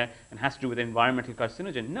cluster there and has to do with environmental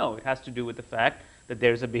carcinogen. No, it has to do with the fact that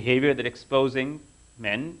there's a behavior that exposing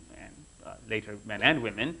men, and later men and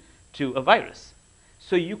women, to a virus.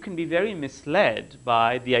 So you can be very misled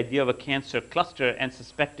by the idea of a cancer cluster and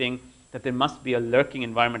suspecting that there must be a lurking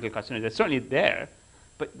environmental carcinogen. It's certainly there,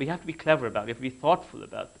 but we have to be clever about it. We have to be thoughtful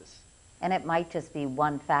about this. And it might just be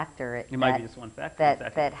one factor. It might be just one factor. That,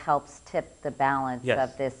 exactly. that helps tip the balance Yes.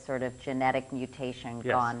 of this sort of genetic mutation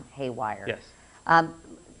Yes. gone haywire. Yes.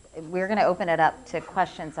 We're going to open it up to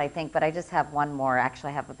questions, I think, but I just have one more.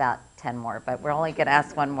 Actually, I have about 10 more, but we're only going to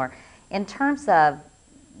ask one more. In terms of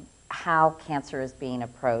how cancer is being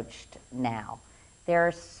approached now,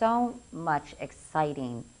 there's so much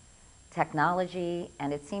exciting technology,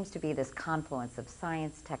 and it seems to be this confluence of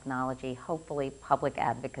science, technology. Hopefully public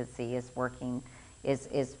advocacy is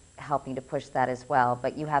is helping to push that as well.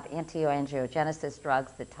 But you have anti-angiogenesis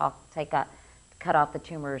drugs that cut off the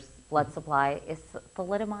tumor's blood supply. Is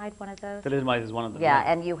thalidomide one of those? Thalidomide is one of them. Yeah, right.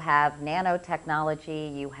 and you have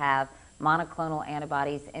nanotechnology, you have monoclonal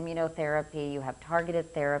antibodies, immunotherapy, you have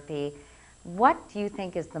targeted therapy. What do you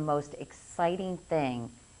think is the most exciting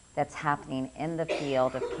thing that's happening in the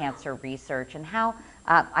field of cancer research, and how,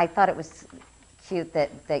 I thought it was cute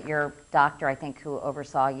that your doctor, I think, who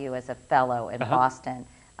oversaw you as a fellow in Boston,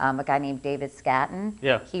 a guy named David Scatton,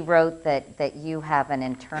 Yeah. he wrote that you have an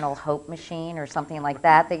internal hope machine or something like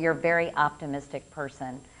that you're a very optimistic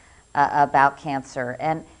person about cancer.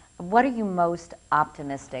 And what are you most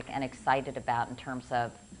optimistic and excited about in terms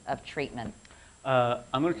of treatment?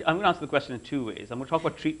 I'm going to answer the question in two ways. I'm going to talk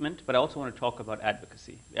about treatment, but I also want to talk about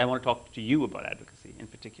advocacy. I want to talk to you about advocacy in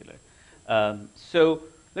particular. So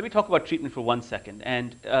let me talk about treatment for 1 second.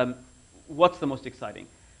 And what's the most exciting?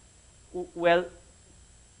 Well,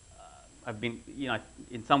 I've been,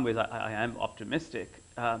 in some ways I am optimistic,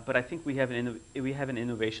 but I think we have an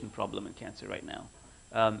innovation problem in cancer right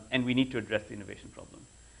now, and we need to address the innovation problem.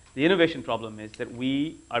 The innovation problem is that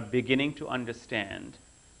we are beginning to understand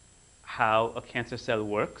how a cancer cell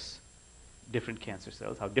works, different cancer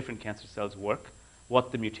cells, how different cancer cells work,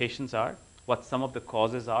 what the mutations are, what some of the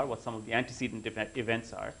causes are, what some of the antecedent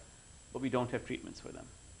events are, but we don't have treatments for them.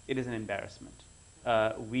 It is an embarrassment.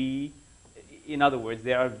 In other words,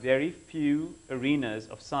 there are very few arenas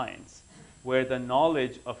of science where the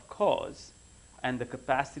knowledge of cause and the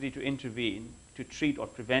capacity to intervene, to treat or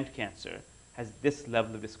prevent cancer has this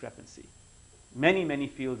level of discrepancy. Many, many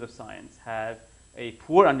fields of science have a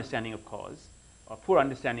poor understanding of cause, or poor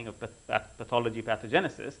understanding of pathology,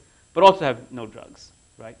 pathogenesis, but also have no drugs,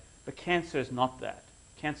 right? But cancer is not that.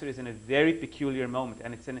 Cancer is in a very peculiar moment,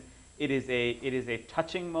 and it is a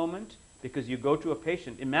touching moment, because you go to a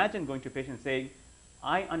patient. Imagine going to a patient and saying,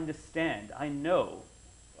 I understand, I know,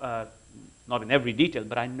 not in every detail,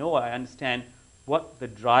 but I understand what the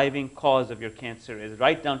driving cause of your cancer is,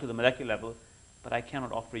 right down to the molecular level, but I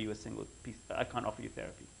cannot offer you a single piece. I can't offer you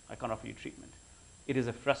therapy. I can't offer you treatment. It is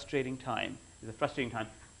a frustrating time.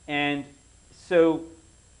 And so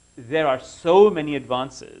there are so many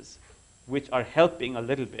advances which are helping a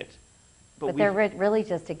little bit, But they're really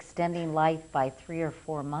just extending life by 3 or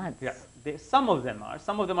 4 months. Yeah, some of them are.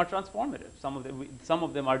 Some of them are transformative. Some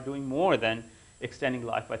of them are doing more than extending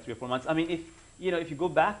life by 3 or 4 months. I mean, if you go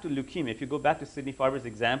back to leukemia, if you go back to Sidney Farber's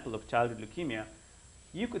example of childhood leukemia,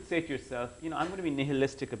 you could say to yourself, I'm going to be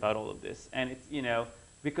nihilistic about all of this, and it's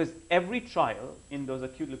because every trial in those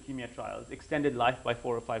acute leukemia trials extended life by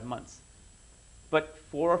 4 or 5 months. But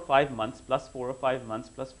 4 or 5 months plus 4 or 5 months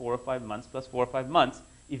plus 4 or 5 months plus 4 or 5 months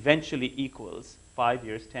eventually equals 5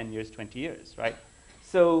 years, 10 years, 20 years, right?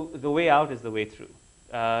 So the way out is the way through.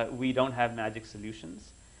 We don't have magic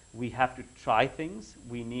solutions. We have to try things.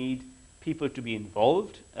 We need people to be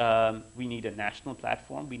involved. We need a national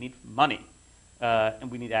platform. We need money.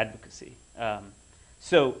 And we need advocacy.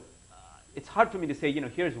 So it's hard for me to say,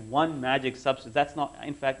 here's one magic substance. That's not,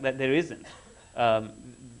 in fact, that there isn't.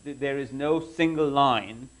 There is no single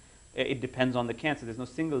line. It depends on the cancer. There's no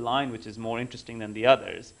single line which is more interesting than the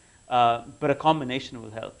others. But a combination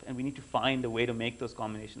will help. And we need to find a way to make those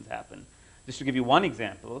combinations happen. Just to give you one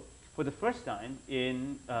example, for the first time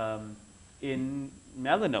in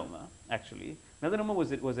melanoma, actually, melanoma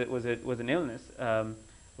was an illness,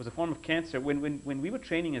 was a form of cancer. When we were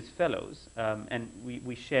training as fellows, and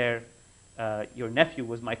we share, your nephew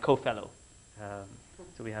was my co-fellow,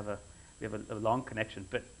 so we have a long connection.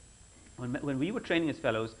 But when we were training as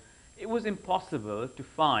fellows, it was impossible to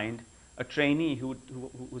find a trainee who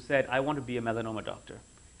said, I want to be a melanoma doctor,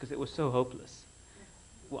 because it was so hopeless.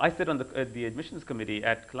 Well, I sit on the admissions committee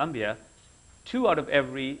at Columbia. 2 out of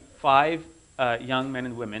every 5 young men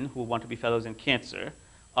and women who want to be fellows in cancer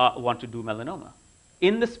want to do melanoma.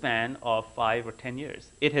 In the span of 5 or 10 years,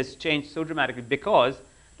 it has changed so dramatically because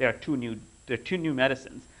there are 2 new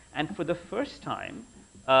medicines, and for the first time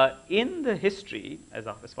in the history, as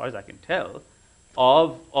far as I can tell,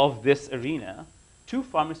 of this arena, 2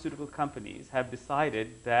 pharmaceutical companies have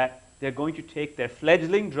decided that they're going to take their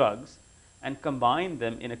fledgling drugs and combine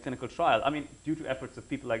them in a clinical trial. I mean, due to efforts of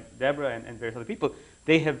people like Deborah and various other people,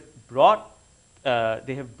 they have brought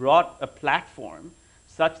a platform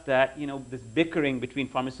such that this bickering between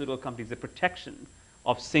pharmaceutical companies, the protection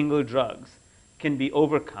of single drugs, can be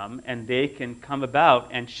overcome, and they can come about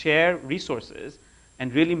and share resources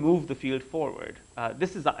and really move the field forward.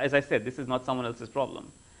 This is, as I said, this is not someone else's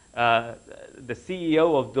problem. The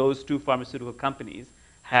CEO of those 2 pharmaceutical companies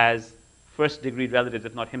has first-degree relatives,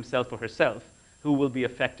 if not himself or herself, who will be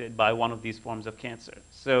affected by one of these forms of cancer.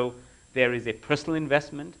 So there is a personal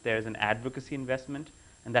investment, there is an advocacy investment,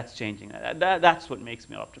 and that's changing. That's what makes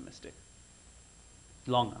me optimistic.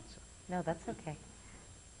 Long answer. No, that's okay.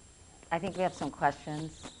 I think we have some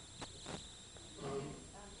questions.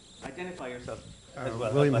 Identify yourself as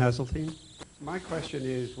well. William Hasseltine. My question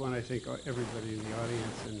is one I think everybody in the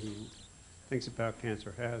audience and who thinks about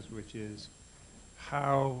cancer has, which is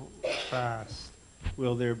how fast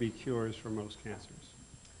will there be cures for most cancers,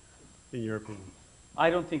 in your opinion?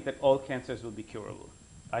 I don't think that all cancers will be curable.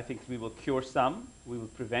 I think we will cure some, we will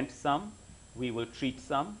prevent some, we will treat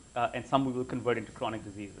some, and some we will convert into chronic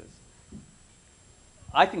diseases.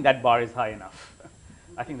 I think that bar is high enough.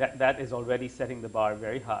 I think that is already setting the bar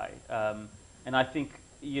very high. And I think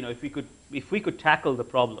if we could tackle the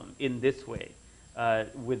problem in this way,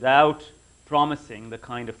 without promising the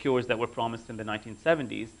kind of cures that were promised in the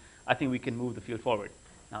 1970s, I think we can move the field forward.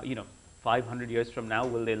 Now, 500 years from now,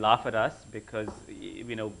 will they laugh at us because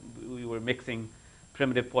we were mixing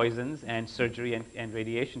primitive poisons and surgery and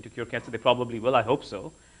radiation to cure cancer? They probably will. I hope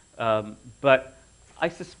so. But I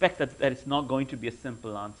suspect that it's not going to be a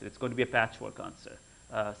simple answer. It's going to be a patchwork answer.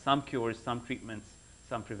 Some cures, some treatments,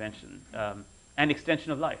 some prevention, and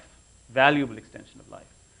extension of life, valuable extension of life,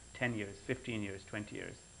 10 years, 15 years, 20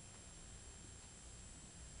 years.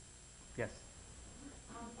 Yes?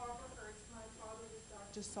 Barbara Hertz. My father was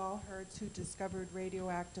Dr. Saul Hertz, who discovered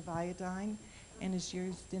radioactive iodine and is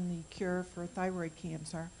used in the cure for thyroid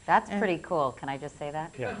cancer. That's pretty cool. Can I just say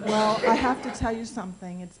that? Yeah. Well, I have to tell you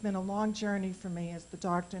something. It's been a long journey for me, as the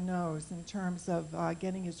doctor knows, in terms of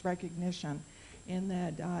getting his recognition, in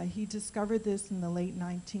that he discovered this in the late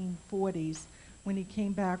 1940s when he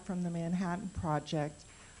came back from the Manhattan Project,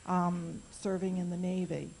 serving in the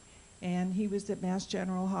Navy. And he was at Mass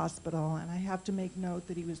General Hospital, and I have to make note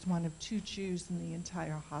that he was one of 2 Jews in the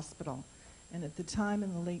entire hospital. And at the time,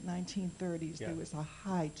 in the late 1930s, Yeah. there was a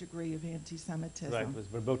high degree of anti-Semitism. Right, it was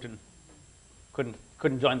verboten.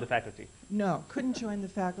 Couldn't join the faculty. No, couldn't join the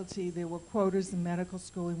faculty. There were quotas in medical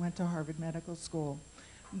school. He went to Harvard Medical School.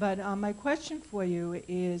 But my question for you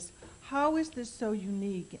is, how is this so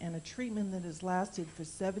unique and a treatment that has lasted for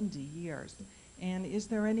 70 years? And is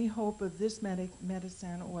there any hope of this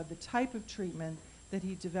medicine or the type of treatment that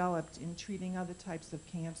he developed in treating other types of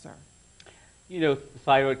cancer?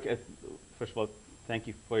 Thyroid, first of all, thank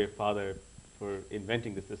you for your father for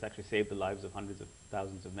inventing this. This actually saved the lives of hundreds of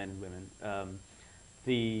thousands of men and women.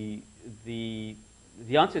 The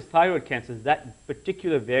answer is thyroid cancer. That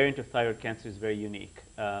particular variant of thyroid cancer is very unique.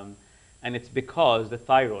 And it's because the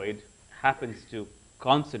thyroid happens to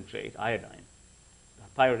concentrate iodine. The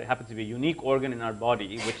thyroid happens to be a unique organ in our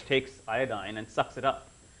body which takes iodine and sucks it up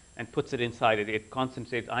and puts it inside it. It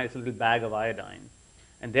concentrates iodine. It's a little bag of iodine.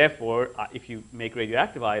 And therefore, if you make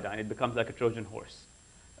radioactive iodine, it becomes like a Trojan horse.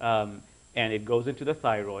 And it goes into the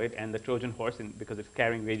thyroid, and the Trojan horse, because it's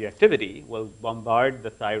carrying radioactivity, will bombard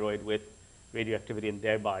the thyroid with radioactivity and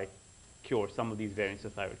thereby cure some of these variants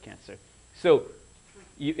of thyroid cancer. So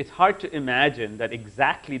it's hard to imagine that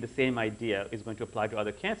exactly the same idea is going to apply to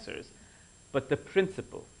other cancers, but the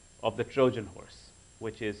principle of the Trojan horse,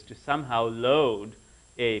 which is to somehow load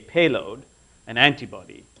a payload, an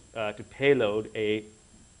antibody, to payload a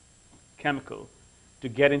chemical to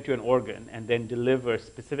get into an organ and then deliver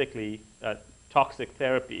specifically toxic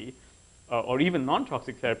therapy or even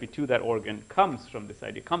non-toxic therapy to that organ, comes from this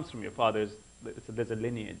idea, comes from your father's. So there's a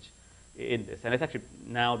lineage in this. And it's actually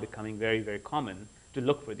now becoming very, very common to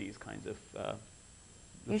look for these kinds of...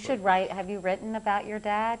 You should write, have you written about your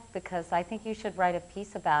dad? Because I think you should write a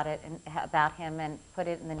piece about it, and about him, and put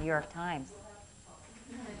it in the New York Times.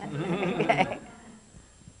 Okay.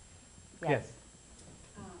 Yes.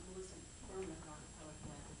 Melissa Berman, Rockefeller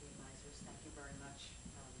Philanthropy Advisors, thank you very much.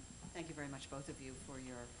 Thank you very much, both of you, for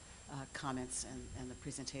your comments and the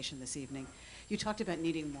presentation this evening. You talked about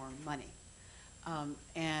needing more money.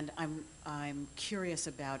 And I'm curious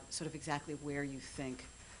about sort of exactly where you think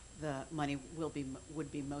the money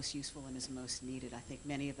would be most useful and is most needed. I think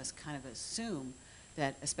many of us kind of assume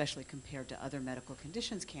that, especially compared to other medical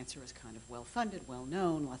conditions, cancer is kind of well-funded,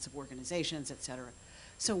 well-known, lots of organizations, et cetera.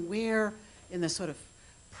 So where in the sort of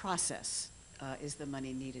process is the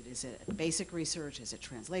money needed? Is it basic research? Is it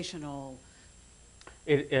translational?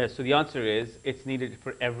 So the answer is it's needed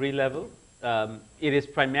for every level. It is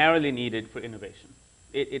primarily needed for innovation.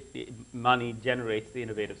 Money generates the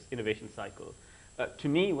innovation cycle. To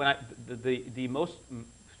me,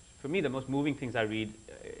 for me, the most moving things I read,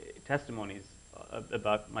 testimonies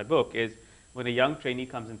about my book, is when a young trainee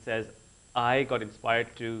comes and says, I got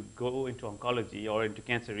inspired to go into oncology or into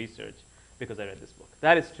cancer research because I read this book.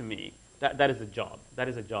 That is, to me, that is a job. That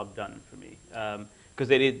is a job done for me. Because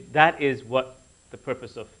that is what the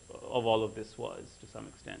purpose of all of this was, to some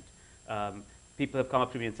extent. People have come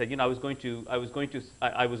up to me and said, I was going to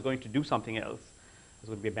do something else. I was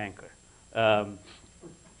going to be a banker.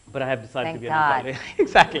 But I have decided to be an oncologist.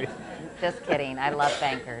 Exactly. Just kidding. I love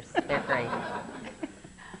bankers. They're great.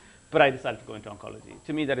 But I decided to go into oncology.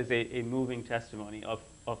 To me, that is a moving testimony of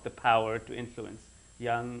the power to influence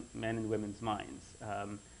young men and women's minds.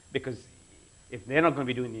 Because if they're not going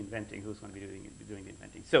to be doing the inventing, who's going to be doing the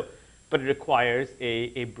inventing? But it requires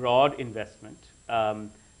a broad investment, and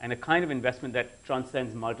a kind of investment that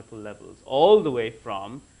transcends multiple levels, all the way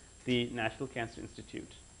from the National Cancer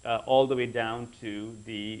Institute, all the way down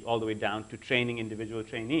to training individual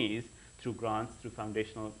trainees through grants, through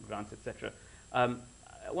foundational grants, etc.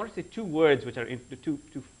 I want to say two words, which are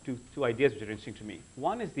two ideas which are interesting to me.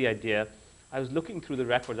 One is the idea. I was looking through the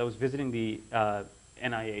records. I was visiting the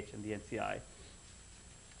NIH and the NCI,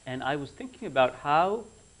 and I was thinking about how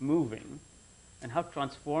moving and how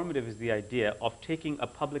transformative is the idea of taking a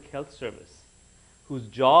public health service whose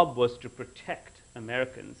job was to protect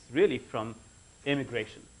Americans really from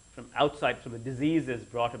immigration, from outside, from the diseases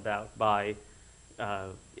brought about by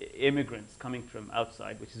immigrants coming from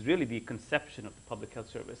outside, which is really the conception of the public health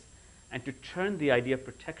service, and to turn the idea of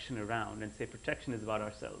protection around and say protection is about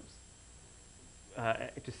ourselves.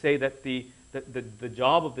 To say that the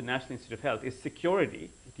job of the National Institute of Health is security.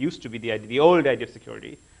 It used to be the old idea of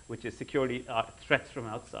security, which is security threats from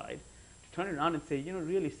outside. To turn it around and say,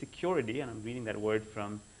 really security, and I'm reading that word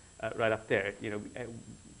from right up there,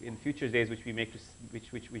 in future days which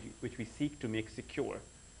we seek to make secure.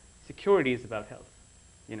 Security is about health.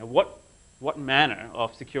 What manner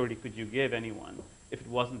of security could you give anyone if it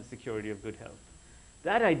wasn't the security of good health?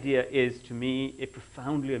 That idea is, to me, a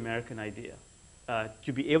profoundly American idea.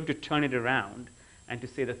 To be able to turn it around and to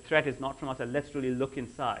say the threat is not from outside. Let's really look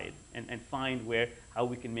inside and find how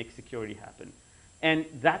we can make security happen. And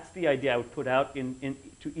that's the idea I would put out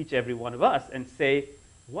to each every one of us and say,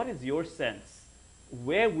 what is your sense?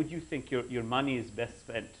 Where would you think your money is best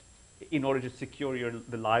spent in order to secure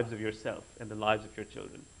the lives of yourself and the lives of your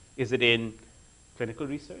children? Is it in clinical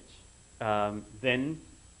research? Then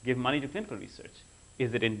give money to clinical research.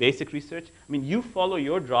 Is it in basic research? I mean, you follow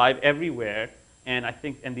your drive everywhere, and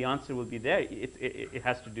the answer will be there. It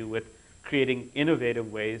has to do with creating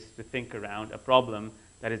innovative ways to think around a problem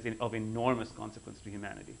that is of enormous consequence to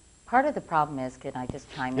humanity. Part of the problem is, can I just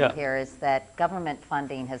chime Yeah. in here, is that government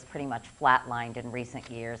funding has pretty much flatlined in recent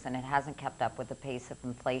years, and it hasn't kept up with the pace of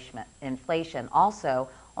inflation. Also,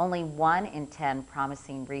 only 1 in 10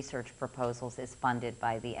 promising research proposals is funded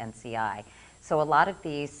by the NCI. So a lot of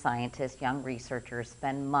these scientists, young researchers,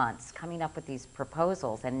 spend months coming up with these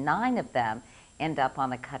proposals, and 9 of them end up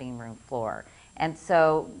on the cutting room floor. And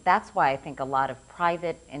so that's why I think a lot of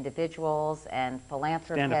private individuals and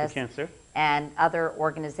philanthropists Stand Up to Cancer. and other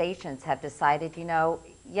organizations have decided, you know,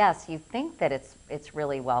 yes, you think that it's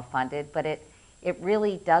really well funded, but it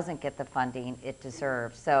really doesn't get the funding it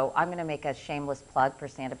deserves. So I'm going to make a shameless plug for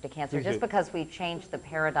Stand Up to Cancer, Please just do. because we've changed the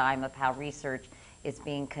paradigm of how research is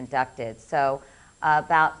being conducted. So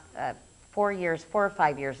about 4 or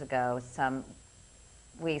 5 years ago,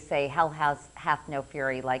 we say hell hath no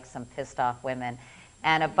fury like some pissed off women.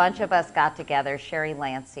 And a bunch of us got together, Sherry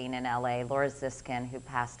Lansing in LA, Laura Ziskin, who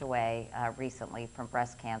passed away recently from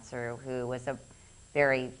breast cancer, who was a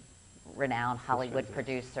very renowned Hollywood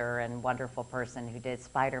producer and wonderful person who did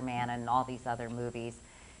Spider-Man and all these other movies.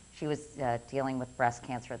 She was dealing with breast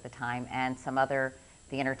cancer at the time, and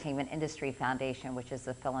the Entertainment Industry Foundation, which is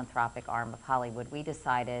the philanthropic arm of Hollywood. We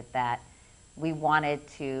decided that we wanted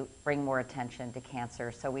to bring more attention to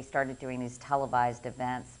cancer, so we started doing these televised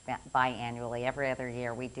events biannually. Every other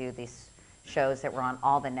year we do these shows that were on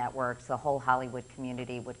all the networks. The whole Hollywood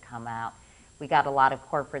community would come out. We got a lot of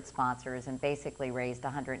corporate sponsors and basically raised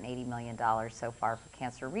 $180 million so far for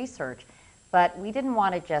cancer research. But we didn't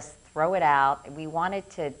want to just throw it out. We wanted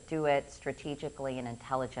to do it strategically and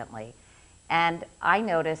intelligently. And I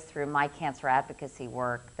noticed through my cancer advocacy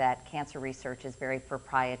work that cancer research is very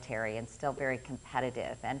proprietary and still very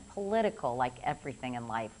competitive and political, like everything in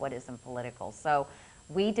life. What isn't political? So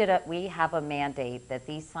we have a mandate that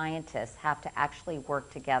these scientists have to actually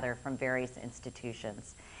work together from various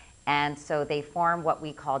institutions. And so they form what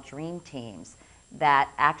we call dream teams that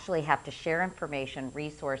actually have to share information,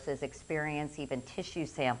 resources, experience, even tissue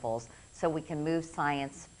samples, so we can move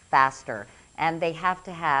science faster. And they have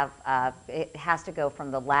to have, it has to go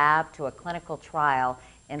from the lab to a clinical trial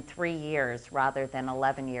in 3 years rather than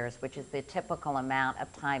 11 years, which is the typical amount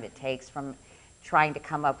of time it takes from trying to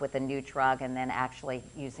come up with a new drug and then actually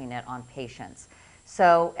using it on patients.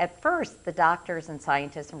 So at first, the doctors and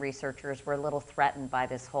scientists and researchers were a little threatened by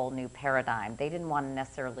this whole new paradigm. They didn't want to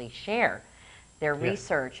necessarily share their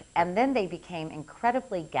research. And then they became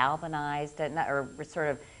incredibly galvanized or sort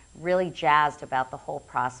of really jazzed about the whole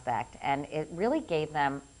prospect, and it really gave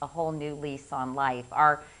them a whole new lease on life.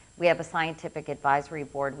 We have a scientific advisory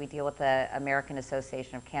board. We deal with the American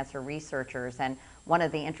Association of Cancer Researchers, and one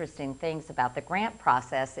of the interesting things about the grant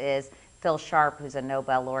process is Phil Sharp, who's a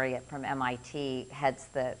Nobel laureate from MIT, heads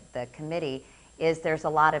the committee, is there's a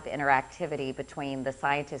lot of interactivity between the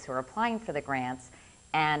scientists who are applying for the grants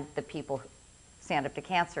and the people who Stand Up to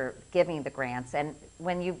Cancer giving the grants. And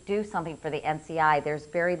when you do something for the NCI, there's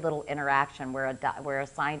very little interaction where a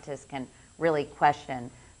scientist can really question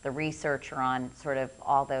the researcher on sort of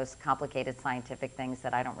all those complicated scientific things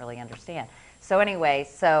that I don't really understand. So anyway,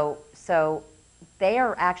 so they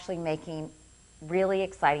are actually making really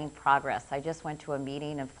exciting progress. I just went to a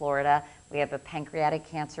meeting in Florida. We have a pancreatic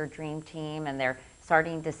cancer dream team, and they're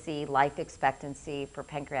starting to see life expectancy for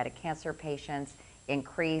pancreatic cancer patients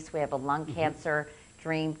increase. We have a lung cancer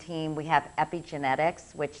dream team. We have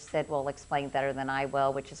epigenetics, which Sid will explain better than I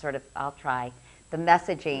will, which is sort of, I'll try, the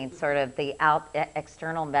messaging, sort of the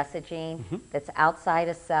external messaging that's outside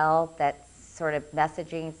a cell, that's sort of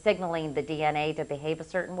messaging, signaling the DNA to behave a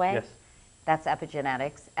certain way. Yes. That's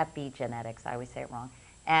epigenetics, I always say it wrong.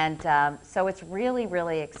 And so it's really,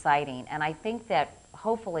 really exciting. And I think that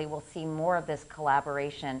hopefully we'll see more of this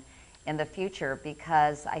collaboration in the future,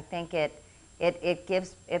 because I think it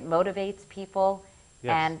motivates people.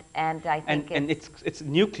 Yes. And I think it's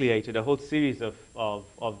nucleated a whole series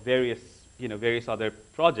of various other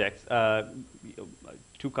projects.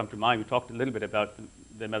 Two come to mind. We talked a little bit about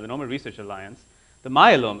the Melanoma Research Alliance, the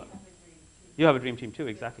myeloma. You have a dream team too,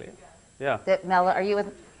 exactly. Yeah. are you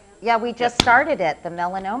with? Yeah, we just started it, the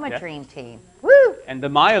melanoma dream team. Woo! And the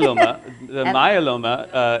myeloma,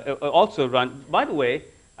 myeloma also run. By the way,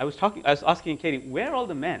 I was asking Katie, where are all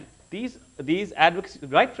the men? These advocates,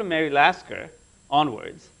 right from Mary Lasker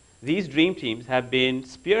onwards, these dream teams have been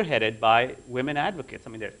spearheaded by women advocates.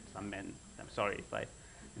 I mean, there are some men. I'm sorry if I'm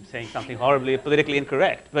saying something horribly politically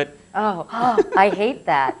incorrect, but Oh, I hate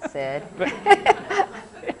that, Sid.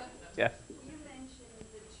 yes. You mentioned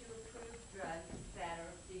the 2 approved drugs that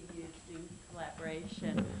are being used in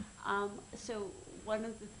collaboration. So one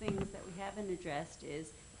of the things that we haven't addressed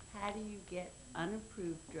is how do you get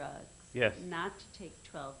unapproved drugs? Yes. Not to take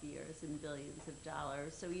 12 years and billions of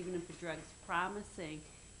dollars. So even if a drug's promising,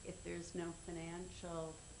 if there's no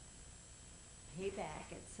financial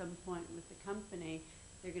payback at some point with the company,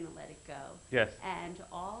 they're going to let it go. Yes. And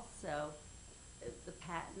also, the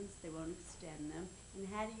patents, they won't extend them. And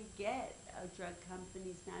how do you get drug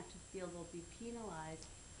companies not to feel they'll be penalized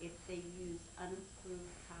if they use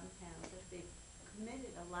unapproved compounds, if they've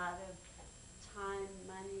committed a lot of time,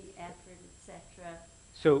 money, effort, etc.?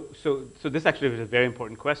 So this actually is a very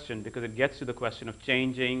important question because it gets to the question of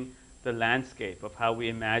changing the landscape of how we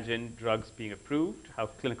imagine drugs being approved, how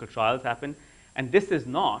clinical trials happen. And this is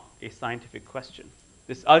not a scientific question.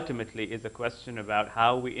 This ultimately is a question about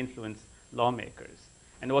how we influence lawmakers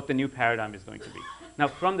and what the new paradigm is going to be. Now,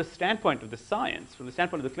 from the standpoint of the science, from the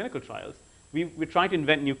standpoint of the clinical trials, we're trying to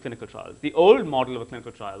invent new clinical trials. The old model of a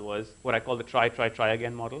clinical trial was what I call the try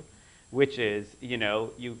again model, which is,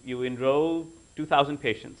 you enroll 2,000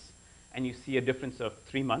 patients and you see a difference of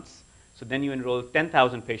 3 months. So then you enroll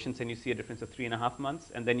 10,000 patients and you see a difference of 3.5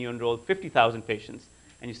 months. And then you enroll 50,000 patients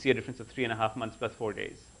and you see a difference of 3.5 months plus 4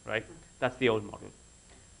 days, right? That's the old model.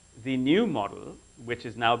 The new model, which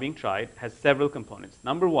is now being tried, has several components.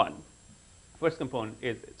 Number one, first component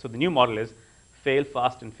is, so the new model is fail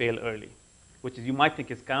fast and fail early, which is, you might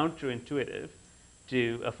think is counterintuitive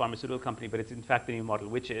to a pharmaceutical company, but it's in fact the new model,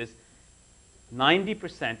 which is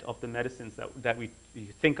 90% of the medicines that we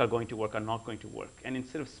think are going to work are not going to work. And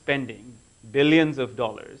instead of spending billions of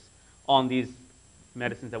dollars on these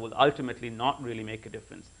medicines that will ultimately not really make a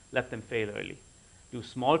difference, let them fail early. Do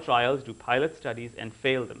small trials, do pilot studies, and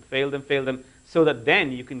fail them, so that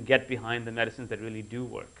then you can get behind the medicines that really do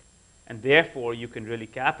work. And therefore, you can really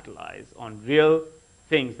capitalize on real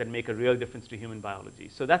things that make a real difference to human biology.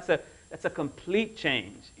 So that's a complete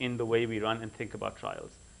change in the way we run and think about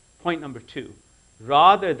trials. Point number two,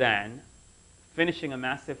 rather than finishing a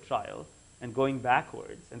massive trial and going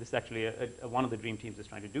backwards, and this is actually one of the dream teams is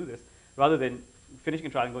trying to do this, rather than finishing a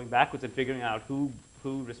trial and going backwards and figuring out who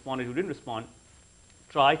responded, who didn't respond,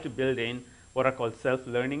 try to build in what are called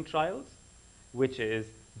self-learning trials, which is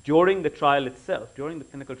during the trial itself, during the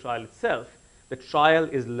clinical trial itself, the trial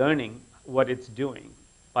is learning what it's doing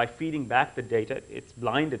by feeding back the data. It's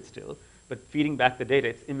blinded still, but feeding back the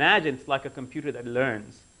data. Imagine it's like a computer that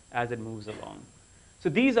learns as it moves along. So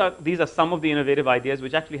these are some of the innovative ideas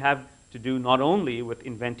which actually have to do not only with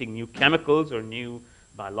inventing new chemicals or new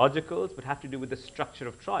biologicals, but have to do with the structure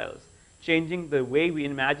of trials, changing the way we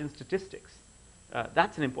imagine statistics.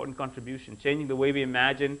 That's an important contribution. Changing the way we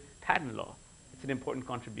imagine patent law. It's an important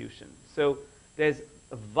contribution. So there's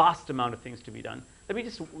a vast amount of things to be done. Let me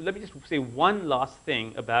just say one last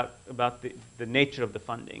thing about the nature of the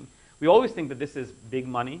funding. We always think that this is big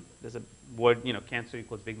money. There's a word, cancer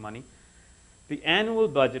equals big money. The annual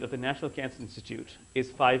budget of the National Cancer Institute is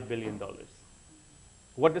 $5 billion.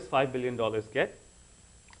 What does $5 billion get?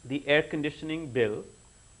 The air conditioning bill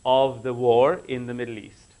of the war in the Middle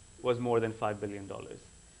East was more than $5 billion.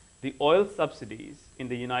 The oil subsidies in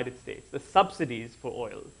the United States, the subsidies for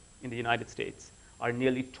oil in the United States are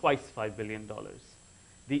nearly twice $5 billion.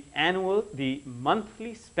 The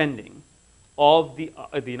monthly spending of the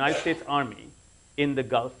United States Army in the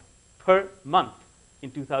Gulf per month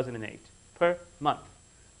in 2008, per month,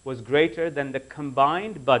 was greater than the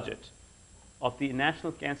combined budget of the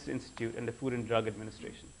National Cancer Institute and the Food and Drug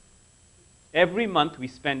Administration. Every month we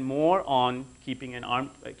spend more on keeping an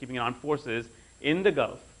armed forces in the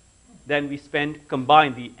Gulf than we spend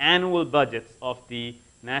combined the annual budgets of the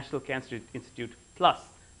National Cancer Institute plus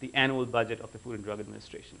the annual budget of the Food and Drug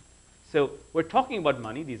Administration. So we're talking about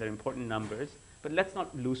money. These are important numbers, but let's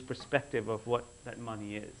not lose perspective of what that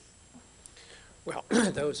money is. Well,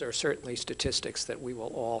 those are certainly statistics that we will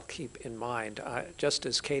all keep in mind. Just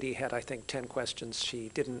as Katie had, I think, 10 questions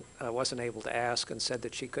she wasn't able to ask and said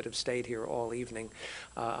that she could have stayed here all evening,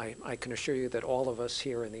 I can assure you that all of us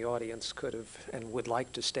here in the audience could have and would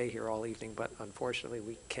like to stay here all evening, but unfortunately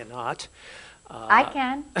we cannot. I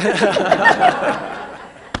can.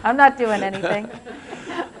 I'm not doing anything.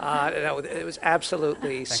 No, it was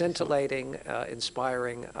absolutely scintillating,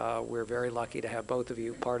 inspiring. We're very lucky to have both of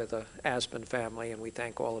you part of the Aspen family, and we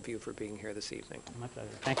thank all of you for being here this evening. My pleasure.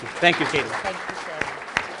 Thank you. Thank you, Katie. Thank you, sir.